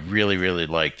in there I really, really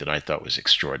liked that I thought was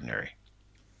extraordinary.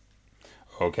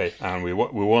 Okay, and we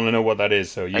want to know what that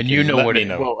is. So you know what it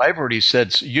is. Well, I've already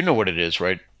said you know what it is,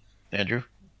 right, Andrew?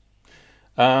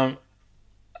 I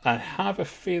have a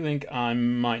feeling I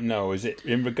might know. Is it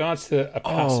in regards to a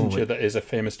passenger that is a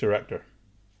famous director?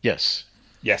 Yes.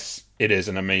 Yes, it is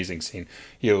an amazing scene.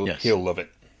 He'll love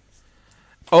it.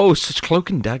 Oh, such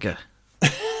cloak and dagger.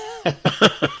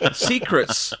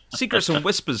 Secrets and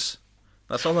whispers.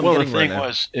 That's all I'm getting right now. Well,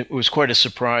 the thing was, it was quite a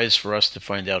surprise for us to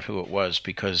find out who it was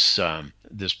because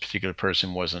this particular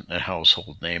person wasn't a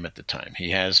household name at the time.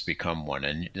 He has become one,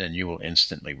 and you will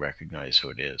instantly recognize who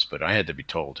it is. But I had to be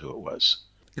told who it was.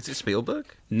 Is it Spielberg?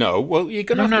 No. Well, you're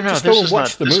going to just go and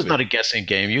watch the movie. This is not a guessing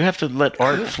game. You have to let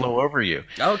art flow over you.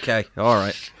 Okay. All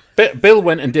right. Bill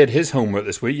went and did his homework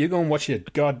this week. You go and watch your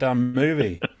goddamn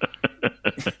movie.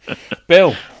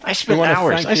 Bill. I spent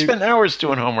hours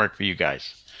doing homework for you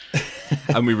guys.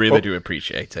 And we really do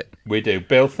appreciate it. We do.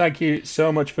 Bill, thank you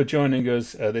so much for joining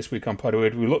us this week on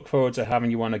Podwood. We look forward to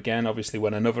having you on again, obviously,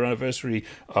 when another anniversary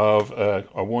of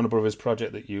a Warner Brothers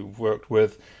project that you've worked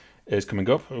with is coming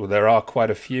up. There are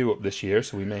quite a few up this year,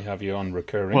 so we may have you on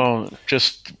recurring. Well,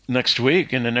 just next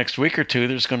week, in the next week or two,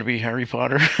 there's going to be Harry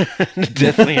Potter and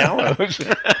Deathly Hallows.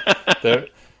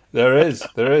 There is.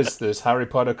 There's Harry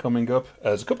Potter coming up.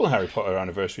 There's a couple of Harry Potter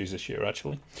anniversaries this year,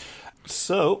 actually.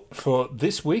 So, for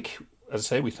this week, as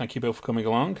I say, we thank you, Bill, for coming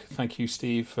along. Thank you,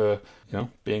 Steve, for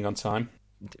being on time.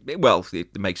 Well,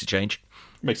 it makes a change.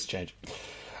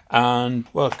 And,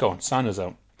 well, go on, sign us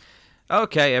out.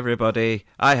 Okay, everybody.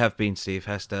 I have been Steve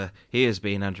Hester. He has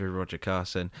been Andrew Roger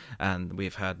Carson. And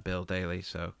we've had Bill Daly.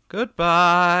 So,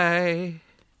 goodbye.